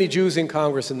weren't too many Jews in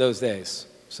Congress in those days.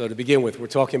 So to begin with, we're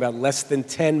talking about less than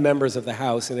 10 members of the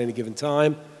House at any given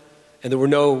time, and there were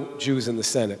no Jews in the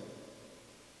Senate.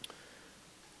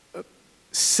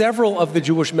 Several of the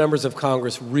Jewish members of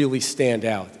Congress really stand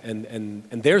out, and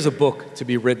there's a book to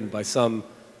be written by some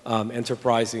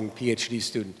enterprising PhD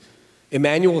student.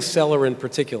 Emanuel Seller in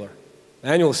particular.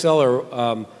 Emanuel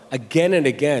Seller, again and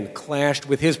again, clashed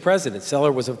with his president.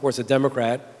 Seller was, of course, a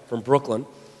Democrat from Brooklyn,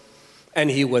 and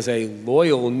he was a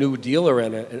loyal New Dealer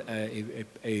and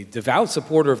a devout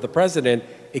supporter of the president,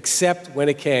 except when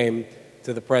it came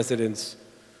to the president's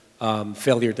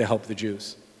failure to help the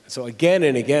Jews. So again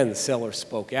and again, Seller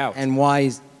spoke out. And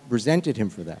Wise resented him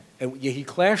for that. And he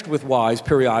clashed with Wise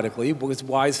periodically because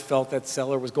Wise felt that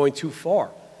Seller was going too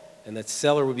far, and that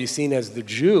Seller would be seen as the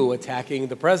Jew attacking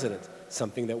the president,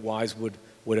 something that Wise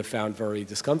would have found very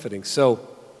discomforting. So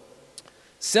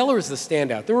Seller is the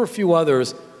standout. There were a few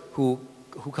others who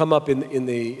come up in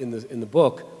the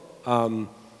book,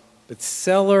 but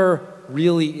Seller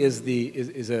really is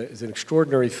an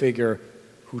extraordinary figure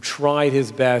who tried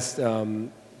his best,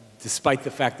 despite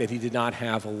the fact that he did not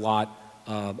have a lot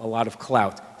of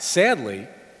clout. Sadly,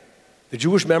 the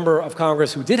Jewish member of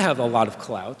Congress who did have a lot of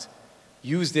clout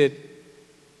used it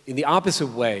in the opposite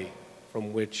way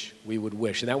from which we would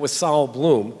wish, and that was Saul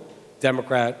Bloom,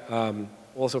 Democrat,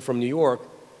 also from New York.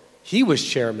 He was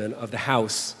chairman of the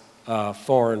House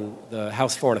Foreign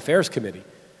Affairs Committee.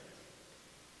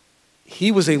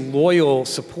 He was a loyal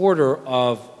supporter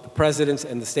of the president's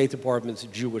and the State Department's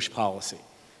Jewish policy.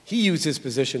 He used his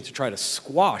position to try to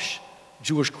squash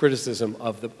Jewish criticism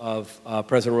of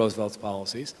President Roosevelt's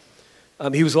policies.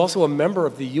 He was also a member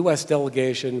of the U.S.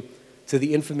 delegation to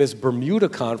the infamous Bermuda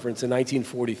Conference in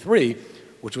 1943,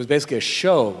 which was basically a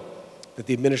show that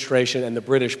the administration and the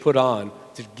British put on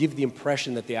to give the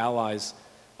impression that the Allies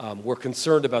were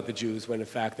concerned about the Jews when, in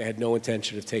fact, they had no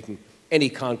intention of taking any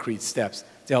concrete steps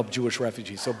to help Jewish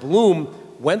refugees. So Bloom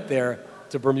went there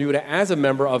to Bermuda as a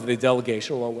member of the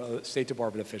delegation, along with State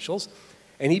Department officials,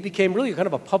 and he became really kind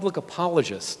of a public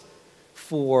apologist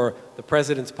for the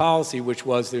president's policy, which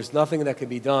was there's nothing that can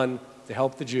be done to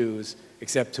help the Jews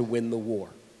except to win the war.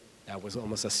 That was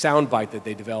almost a soundbite that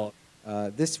they developed.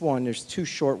 This one, there's two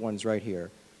short ones right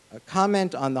here. A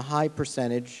comment on the high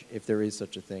percentage, if there is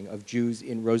such a thing, of Jews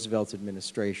in Roosevelt's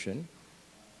administration.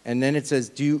 And then it says,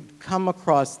 do you come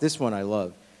across, this one I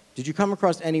love, did you come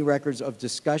across any records of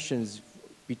discussions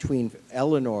between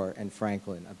Eleanor and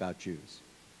Franklin about Jews?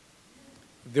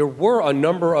 There were a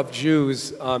number of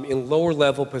Jews in lower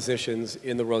level positions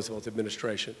in the Roosevelt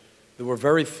administration. There were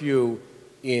very few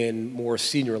in more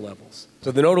senior levels.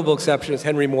 So the notable exception is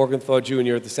Henry Morgenthau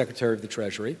Jr., the Secretary of the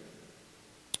Treasury,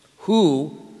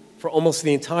 who, for almost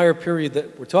the entire period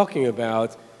that we're talking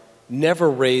about, never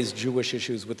raised Jewish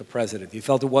issues with the president. He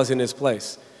felt it wasn't his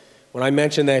place. When I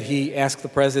mentioned that he asked the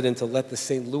president to let the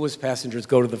St. Louis passengers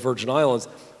go to the Virgin Islands,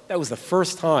 that was the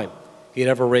first time he had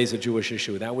ever raised a Jewish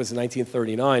issue. That was in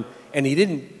 1939, and he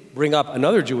didn't bring up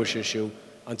another Jewish issue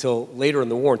until later in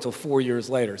the war, until 4 years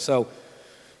later. So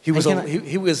he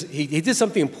did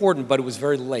something important, but it was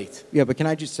very late. Yeah, but can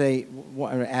I just say, I'm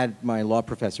going to add my law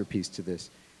professor piece to this.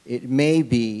 It may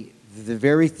be the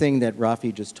very thing that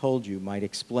Rafi just told you might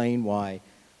explain why,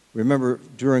 remember,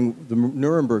 during the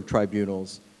Nuremberg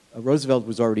tribunals, Roosevelt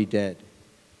was already dead,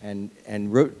 and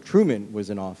Truman was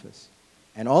in office.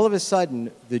 And all of a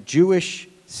sudden, the Jewish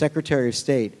Secretary of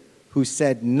State, who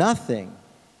said nothing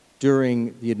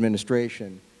during the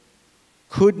administration,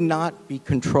 could not be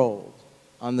controlled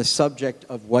on the subject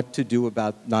of what to do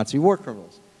about Nazi war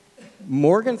criminals.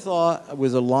 Morgenthau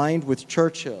was aligned with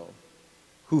Churchill,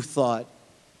 who thought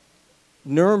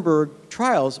Nuremberg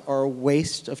trials are a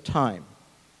waste of time.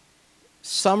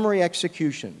 Summary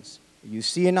executions. You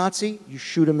see a Nazi, you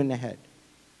shoot him in the head.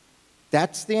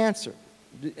 That's the answer.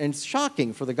 And it's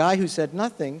shocking for the guy who said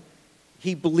nothing.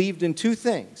 He believed in two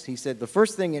things. He said the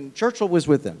first thing, and Churchill was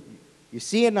with him, you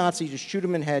see a Nazi, just shoot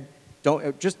him in the head.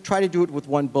 Don't, just try to do it with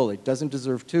one bullet. Doesn't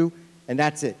deserve two, and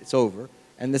that's it. It's over.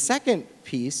 And the second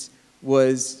piece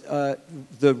was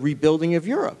the rebuilding of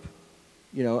Europe.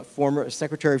 You know, former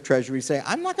Secretary of Treasury say,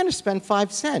 I'm not going to spend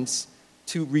 5 cents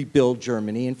to rebuild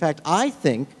Germany. In fact, I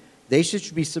think they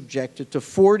should be subjected to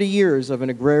 40 years of an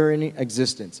agrarian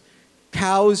existence.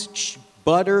 Cows,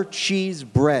 butter, cheese,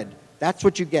 bread. That's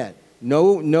what you get.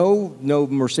 No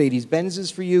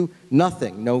Mercedes-Benzes for you,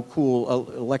 nothing. No cool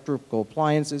electrical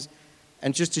appliances.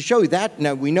 And just to show you that,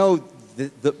 now we know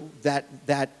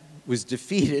that was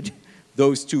defeated.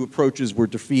 Those two approaches were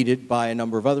defeated by a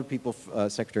number of other people,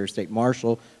 Secretary of State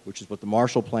Marshall, which is what the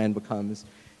Marshall Plan becomes.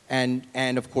 And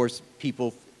of course,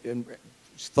 people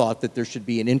thought that there should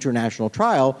be an international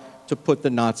trial to put the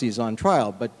Nazis on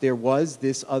trial. But there was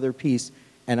this other piece,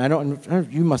 and I don't know,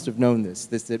 you must have known this,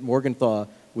 that Morgenthau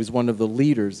was one of the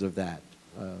leaders of that.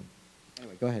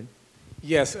 Anyway, go ahead.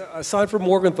 Yes, aside from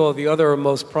Morgenthau, the other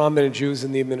most prominent Jews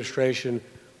in the administration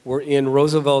were in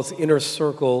Roosevelt's inner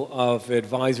circle of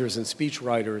advisors and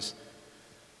speechwriters.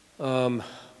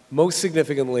 Most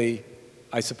significantly,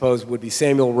 I suppose, would be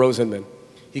Samuel Rosenman.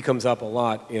 He comes up a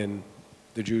lot in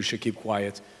The Jews Should Keep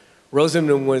Quiet.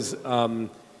 Rosenman was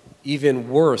even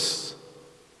worse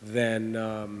than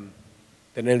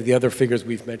any of the other figures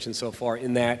we've mentioned so far,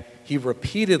 in that he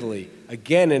repeatedly,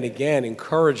 again and again,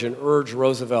 encouraged and urged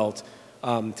Roosevelt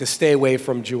to stay away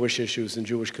from Jewish issues and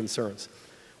Jewish concerns,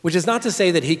 which is not to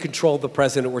say that he controlled the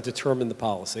president or determined the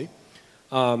policy.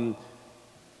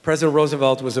 President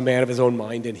Roosevelt was a man of his own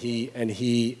mind, and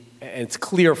it's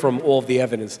clear from all of the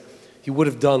evidence, he would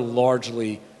have done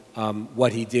largely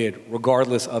what he did,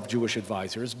 regardless of Jewish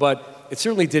advisors. But it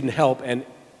certainly didn't help, and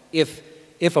if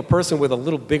a person with a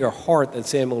little bigger heart than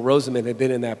Samuel Rosenman had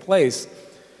been in that place,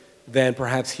 then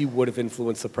perhaps he would have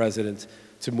influenced the president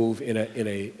to move in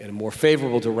a more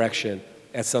favorable direction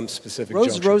at some specific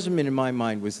juncture. Rosenman, in my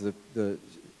mind, was the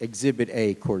Exhibit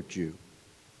A court Jew.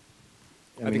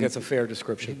 I think that's a fair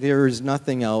description. There is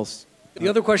nothing else. The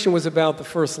other question was about the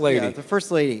First Lady. Yeah, the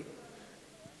First Lady.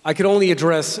 I can only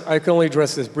address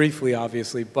this briefly,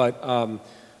 obviously, but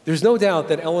there's no doubt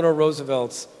that Eleanor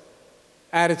Roosevelt's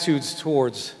attitudes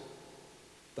towards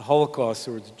the Holocaust,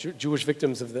 or Jewish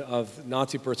victims of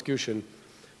Nazi persecution,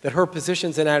 that her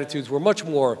positions and attitudes were much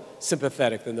more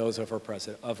sympathetic than those of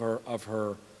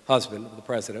her husband, the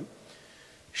president.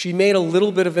 She made a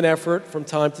little bit of an effort from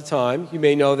time to time. You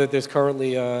may know that there's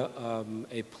currently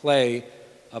a play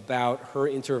about her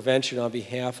intervention on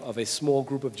behalf of a small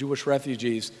group of Jewish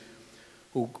refugees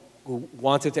who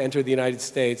wanted to enter the United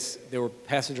States. They were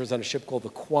passengers on a ship called the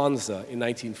Kwanzaa in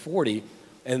 1940,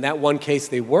 and in that one case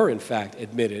they were, in fact,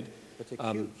 admitted. But to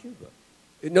Cuba.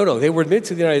 No, they were admitted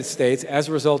to the United States as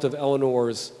a result of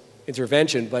Eleanor's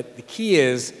intervention, but the key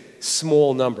is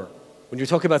small number. when you're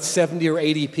talking about 70 or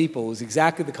 80 people, it was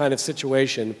exactly the kind of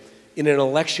situation in an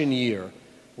election year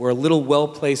where a little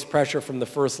well-placed pressure from the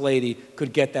First Lady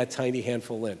could get that tiny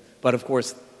handful in. But of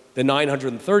course, the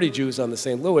 930 Jews on the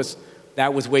St. Louis,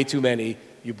 that was way too many.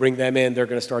 You bring them in, they're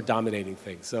going to start dominating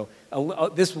things. So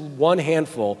this one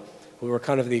handful, who were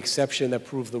kind of the exception that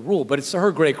proved the rule. But it's to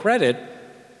her great credit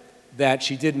that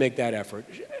she did make that effort.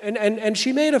 And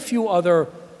she made a few other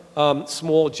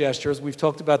small gestures. We've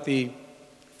talked about the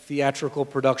theatrical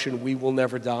production, We Will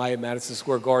Never Die, at Madison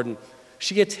Square Garden.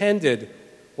 She attended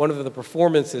one of the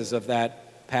performances of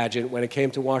that pageant when it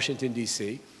came to Washington,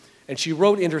 D.C., and she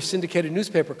wrote in her syndicated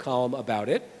newspaper column about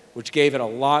it, which gave it a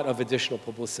lot of additional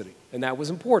publicity, and that was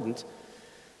important.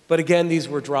 But again, these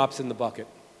were drops in the bucket.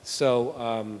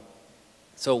 So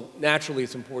naturally,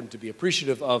 it's important to be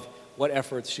appreciative of what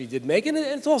efforts she did make, and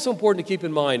it's also important to keep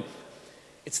in mind,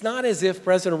 it's not as if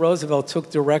President Roosevelt took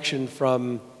direction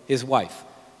from his wife.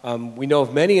 We know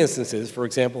of many instances, for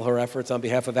example, her efforts on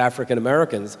behalf of African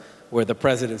Americans, where the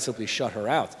president simply shut her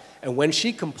out. And when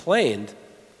she complained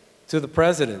to the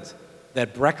president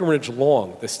that Breckinridge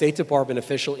Long, the State Department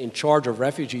official in charge of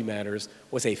refugee matters,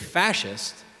 was a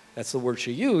fascist, that's the word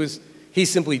she used,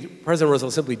 President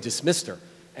Roosevelt simply dismissed her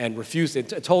and refused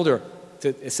it, told her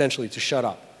essentially to shut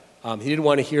up. He didn't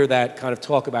want to hear that kind of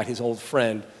talk about his old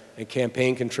friend and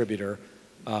campaign contributor,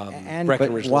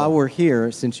 Breckinridge Long. While we're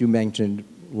here, since you mentioned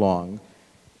Long,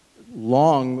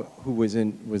 who was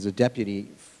a deputy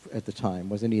at the time,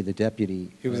 wasn't he the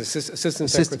deputy? He was Assistant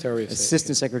Secretary of State.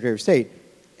 Assistant Secretary of State.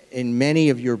 In many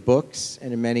of your books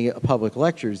and in many public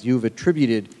lectures, you've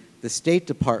attributed the State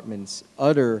Department's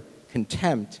utter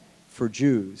contempt for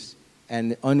Jews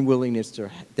and the unwillingness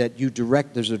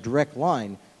there's a direct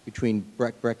line between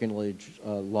Breckinridge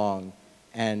Long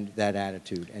and that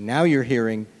attitude. And now you're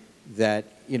hearing that,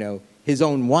 his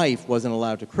own wife wasn't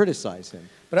allowed to criticize him.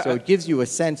 So it gives you a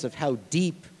sense of how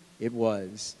deep it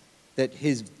was that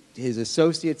his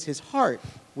associates, his heart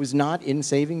was not in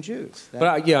saving Jews. And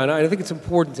I think it's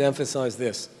important to emphasize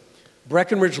this.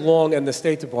 Breckinridge Long and the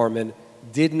State Department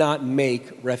did not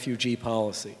make refugee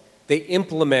policy. They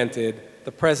implemented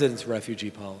the president's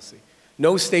refugee policy.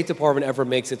 No State Department ever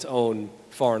makes its own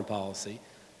foreign policy.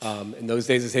 In those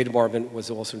days, the State Department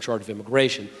was also in charge of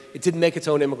immigration. It didn't make its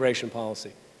own immigration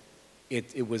policy.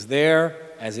 It was there,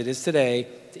 as it is today,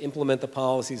 to implement the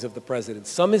policies of the president.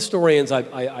 Some historians,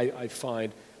 I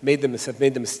find, have made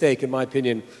the mistake, in my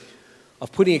opinion,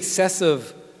 of putting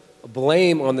excessive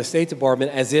blame on the State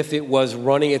Department as if it was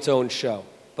running its own show.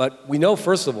 But we know,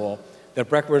 first of all, that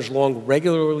Breckinridge Long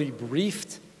regularly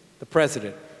briefed the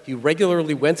president. He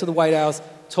regularly went to the White House,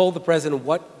 told the president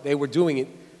what they were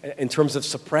doing in terms of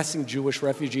suppressing Jewish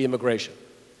refugee immigration.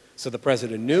 So the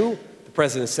president knew, the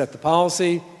president set the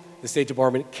policy, the State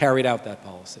Department carried out that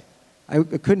policy. I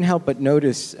couldn't help but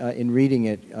notice in reading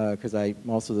it, because I'm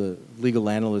also the legal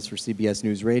analyst for CBS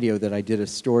News Radio, that I did a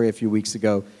story a few weeks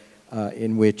ago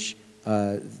in which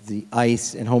the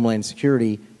ICE and Homeland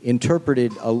Security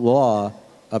interpreted a law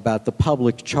about the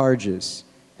public charges,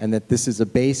 and that this is a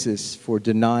basis for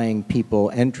denying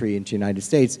people entry into the United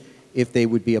States if they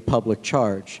would be a public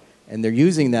charge. And they're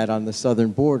using that on the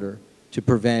southern border to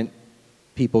prevent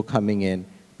people coming in,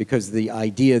 because the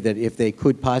idea that if they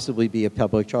could possibly be a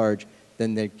public charge,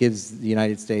 then that gives the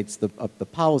United States the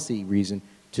policy reason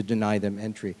to deny them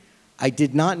entry. I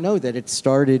did not know that it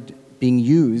started being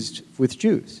used with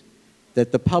Jews,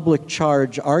 that the public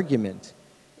charge argument,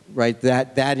 right,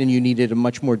 that and you needed a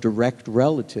much more direct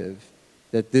relative,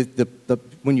 that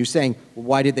when you're saying, well,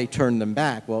 why did they turn them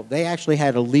back? Well, they actually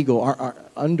had a legal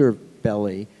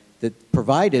underbelly that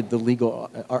provided the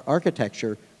legal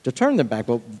architecture to turn them back.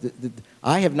 Well,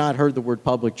 I have not heard the word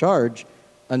public charge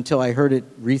until I heard it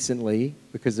recently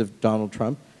because of Donald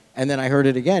Trump, and then I heard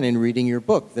it again in reading your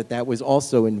book, that was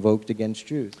also invoked against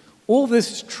Jews. All this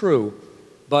is true,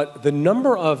 but the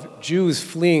number of Jews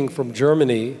fleeing from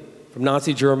Germany, from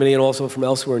Nazi Germany, and also from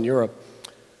elsewhere in Europe,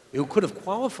 who could have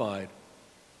qualified,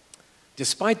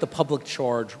 despite the public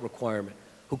charge requirement,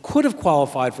 who could have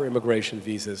qualified for immigration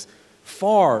visas,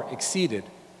 far exceeded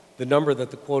the number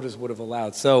that the quotas would have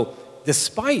allowed. So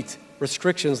despite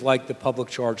restrictions like the public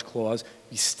charge clause,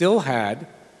 you still had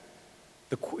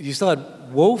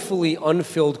woefully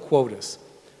unfilled quotas.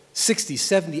 60,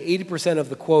 70, 80% of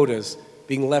the quotas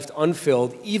being left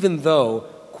unfilled, even though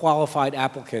qualified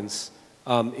applicants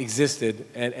existed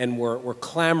and were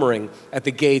clamoring at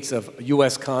the gates of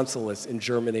U.S. consulates in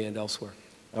Germany and elsewhere.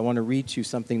 I want to read you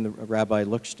something that Rabbi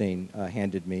Lookstein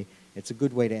handed me. It's a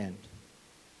good way to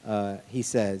end. He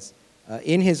says,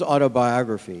 in his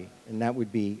autobiography, and that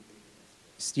would be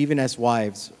Stephen S.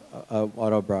 Wives'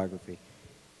 autobiography,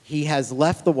 he has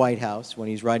left the White House when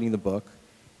he's writing the book,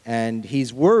 and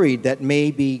he's worried that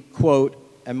maybe, quote,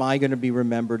 am I going to be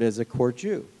remembered as a court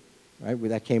Jew? Right?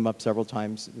 Well, that came up several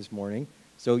times this morning.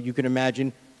 So you can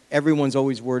imagine everyone's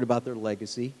always worried about their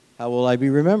legacy. How will I be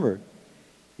remembered?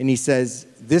 And he says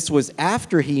this was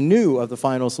after he knew of the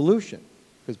final solution,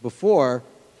 because before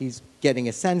he's getting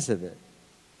a sense of it,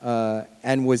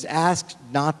 and was asked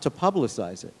not to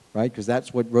publicize it, right? Because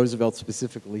that's what Roosevelt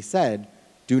specifically said,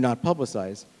 do not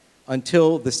publicize,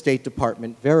 until the State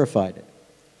Department verified it.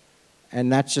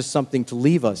 And that's just something to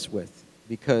leave us with,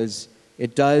 because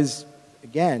it does,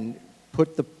 again,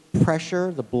 put the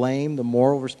pressure, the blame, the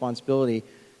moral responsibility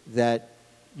that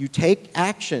you take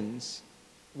actions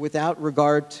without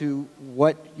regard to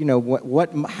what, you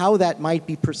know, how that might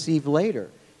be perceived later.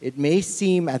 It may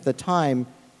seem at the time,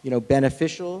 you know,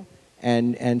 beneficial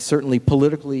and certainly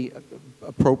politically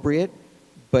appropriate,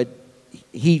 but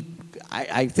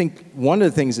I think one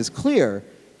of the things is clear,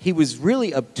 he was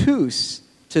really obtuse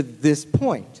to this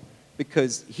point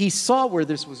because he saw where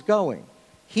this was going.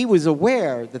 He was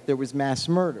aware that there was mass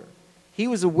murder. He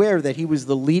was aware that he was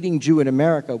the leading Jew in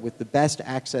America with the best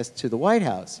access to the White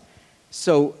House.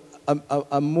 So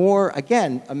a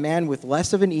man with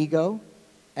less of an ego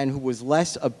and who was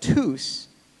less obtuse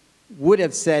would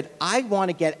have said, I want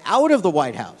to get out of the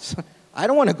White House. I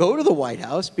don't want to go to the White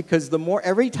House because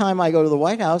every time I go to the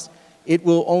White House, it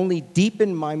will only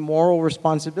deepen my moral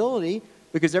responsibility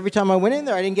because every time I went in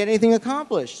there, I didn't get anything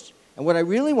accomplished. And what I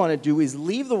really want to do is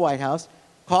leave the White House,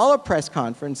 call a press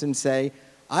conference and say,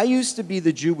 I used to be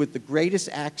the Jew with the greatest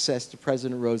access to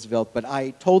President Roosevelt, but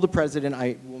I told the president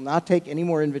I will not take any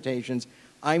more invitations.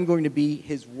 I'm going to be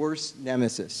his worst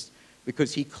nemesis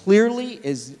because he clearly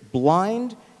is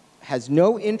blind, has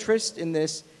no interest in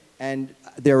this, and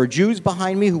there are Jews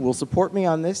behind me who will support me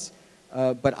on this,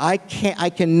 but I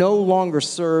can no longer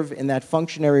serve in that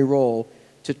functionary role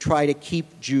to try to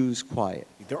keep Jews quiet.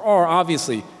 There are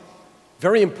obviously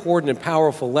very important and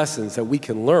powerful lessons that we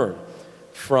can learn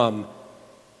from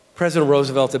President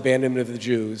Roosevelt's abandonment of the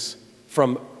Jews,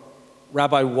 from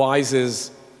Rabbi Wise's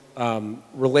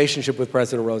relationship with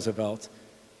President Roosevelt.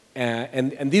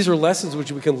 And these are lessons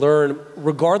which we can learn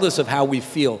regardless of how we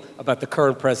feel about the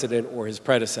current president or his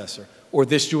predecessor, or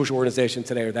this Jewish organization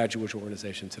today or that Jewish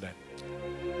organization today.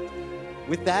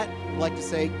 With that, I'd like to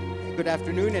say good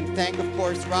afternoon and thank, of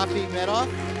course, Rafael Medoff.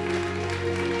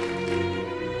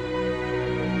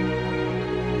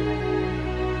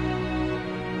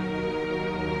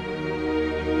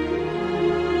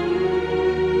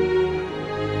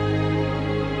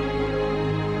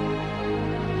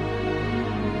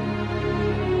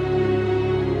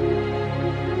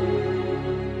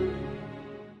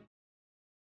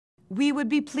 We would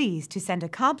be pleased to send a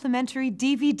complimentary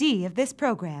DVD of this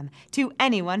program to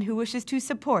anyone who wishes to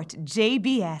support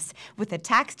JBS with a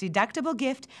tax-deductible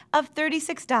gift of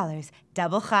 $36,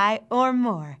 double chai or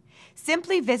more.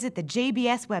 Simply visit the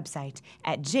JBS website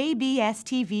at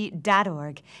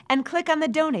jbstv.org and click on the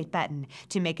Donate button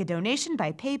to make a donation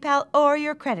by PayPal or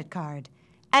your credit card.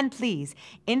 And please,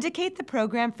 indicate the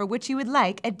program for which you would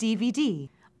like a DVD.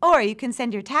 Or you can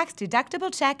send your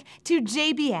tax-deductible check to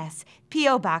JBS,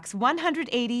 P.O. Box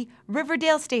 180,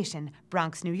 Riverdale Station,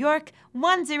 Bronx, New York,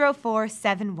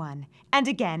 10471. And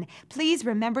again, please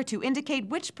remember to indicate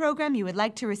which program you would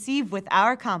like to receive with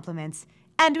our compliments.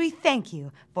 And we thank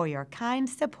you for your kind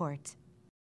support.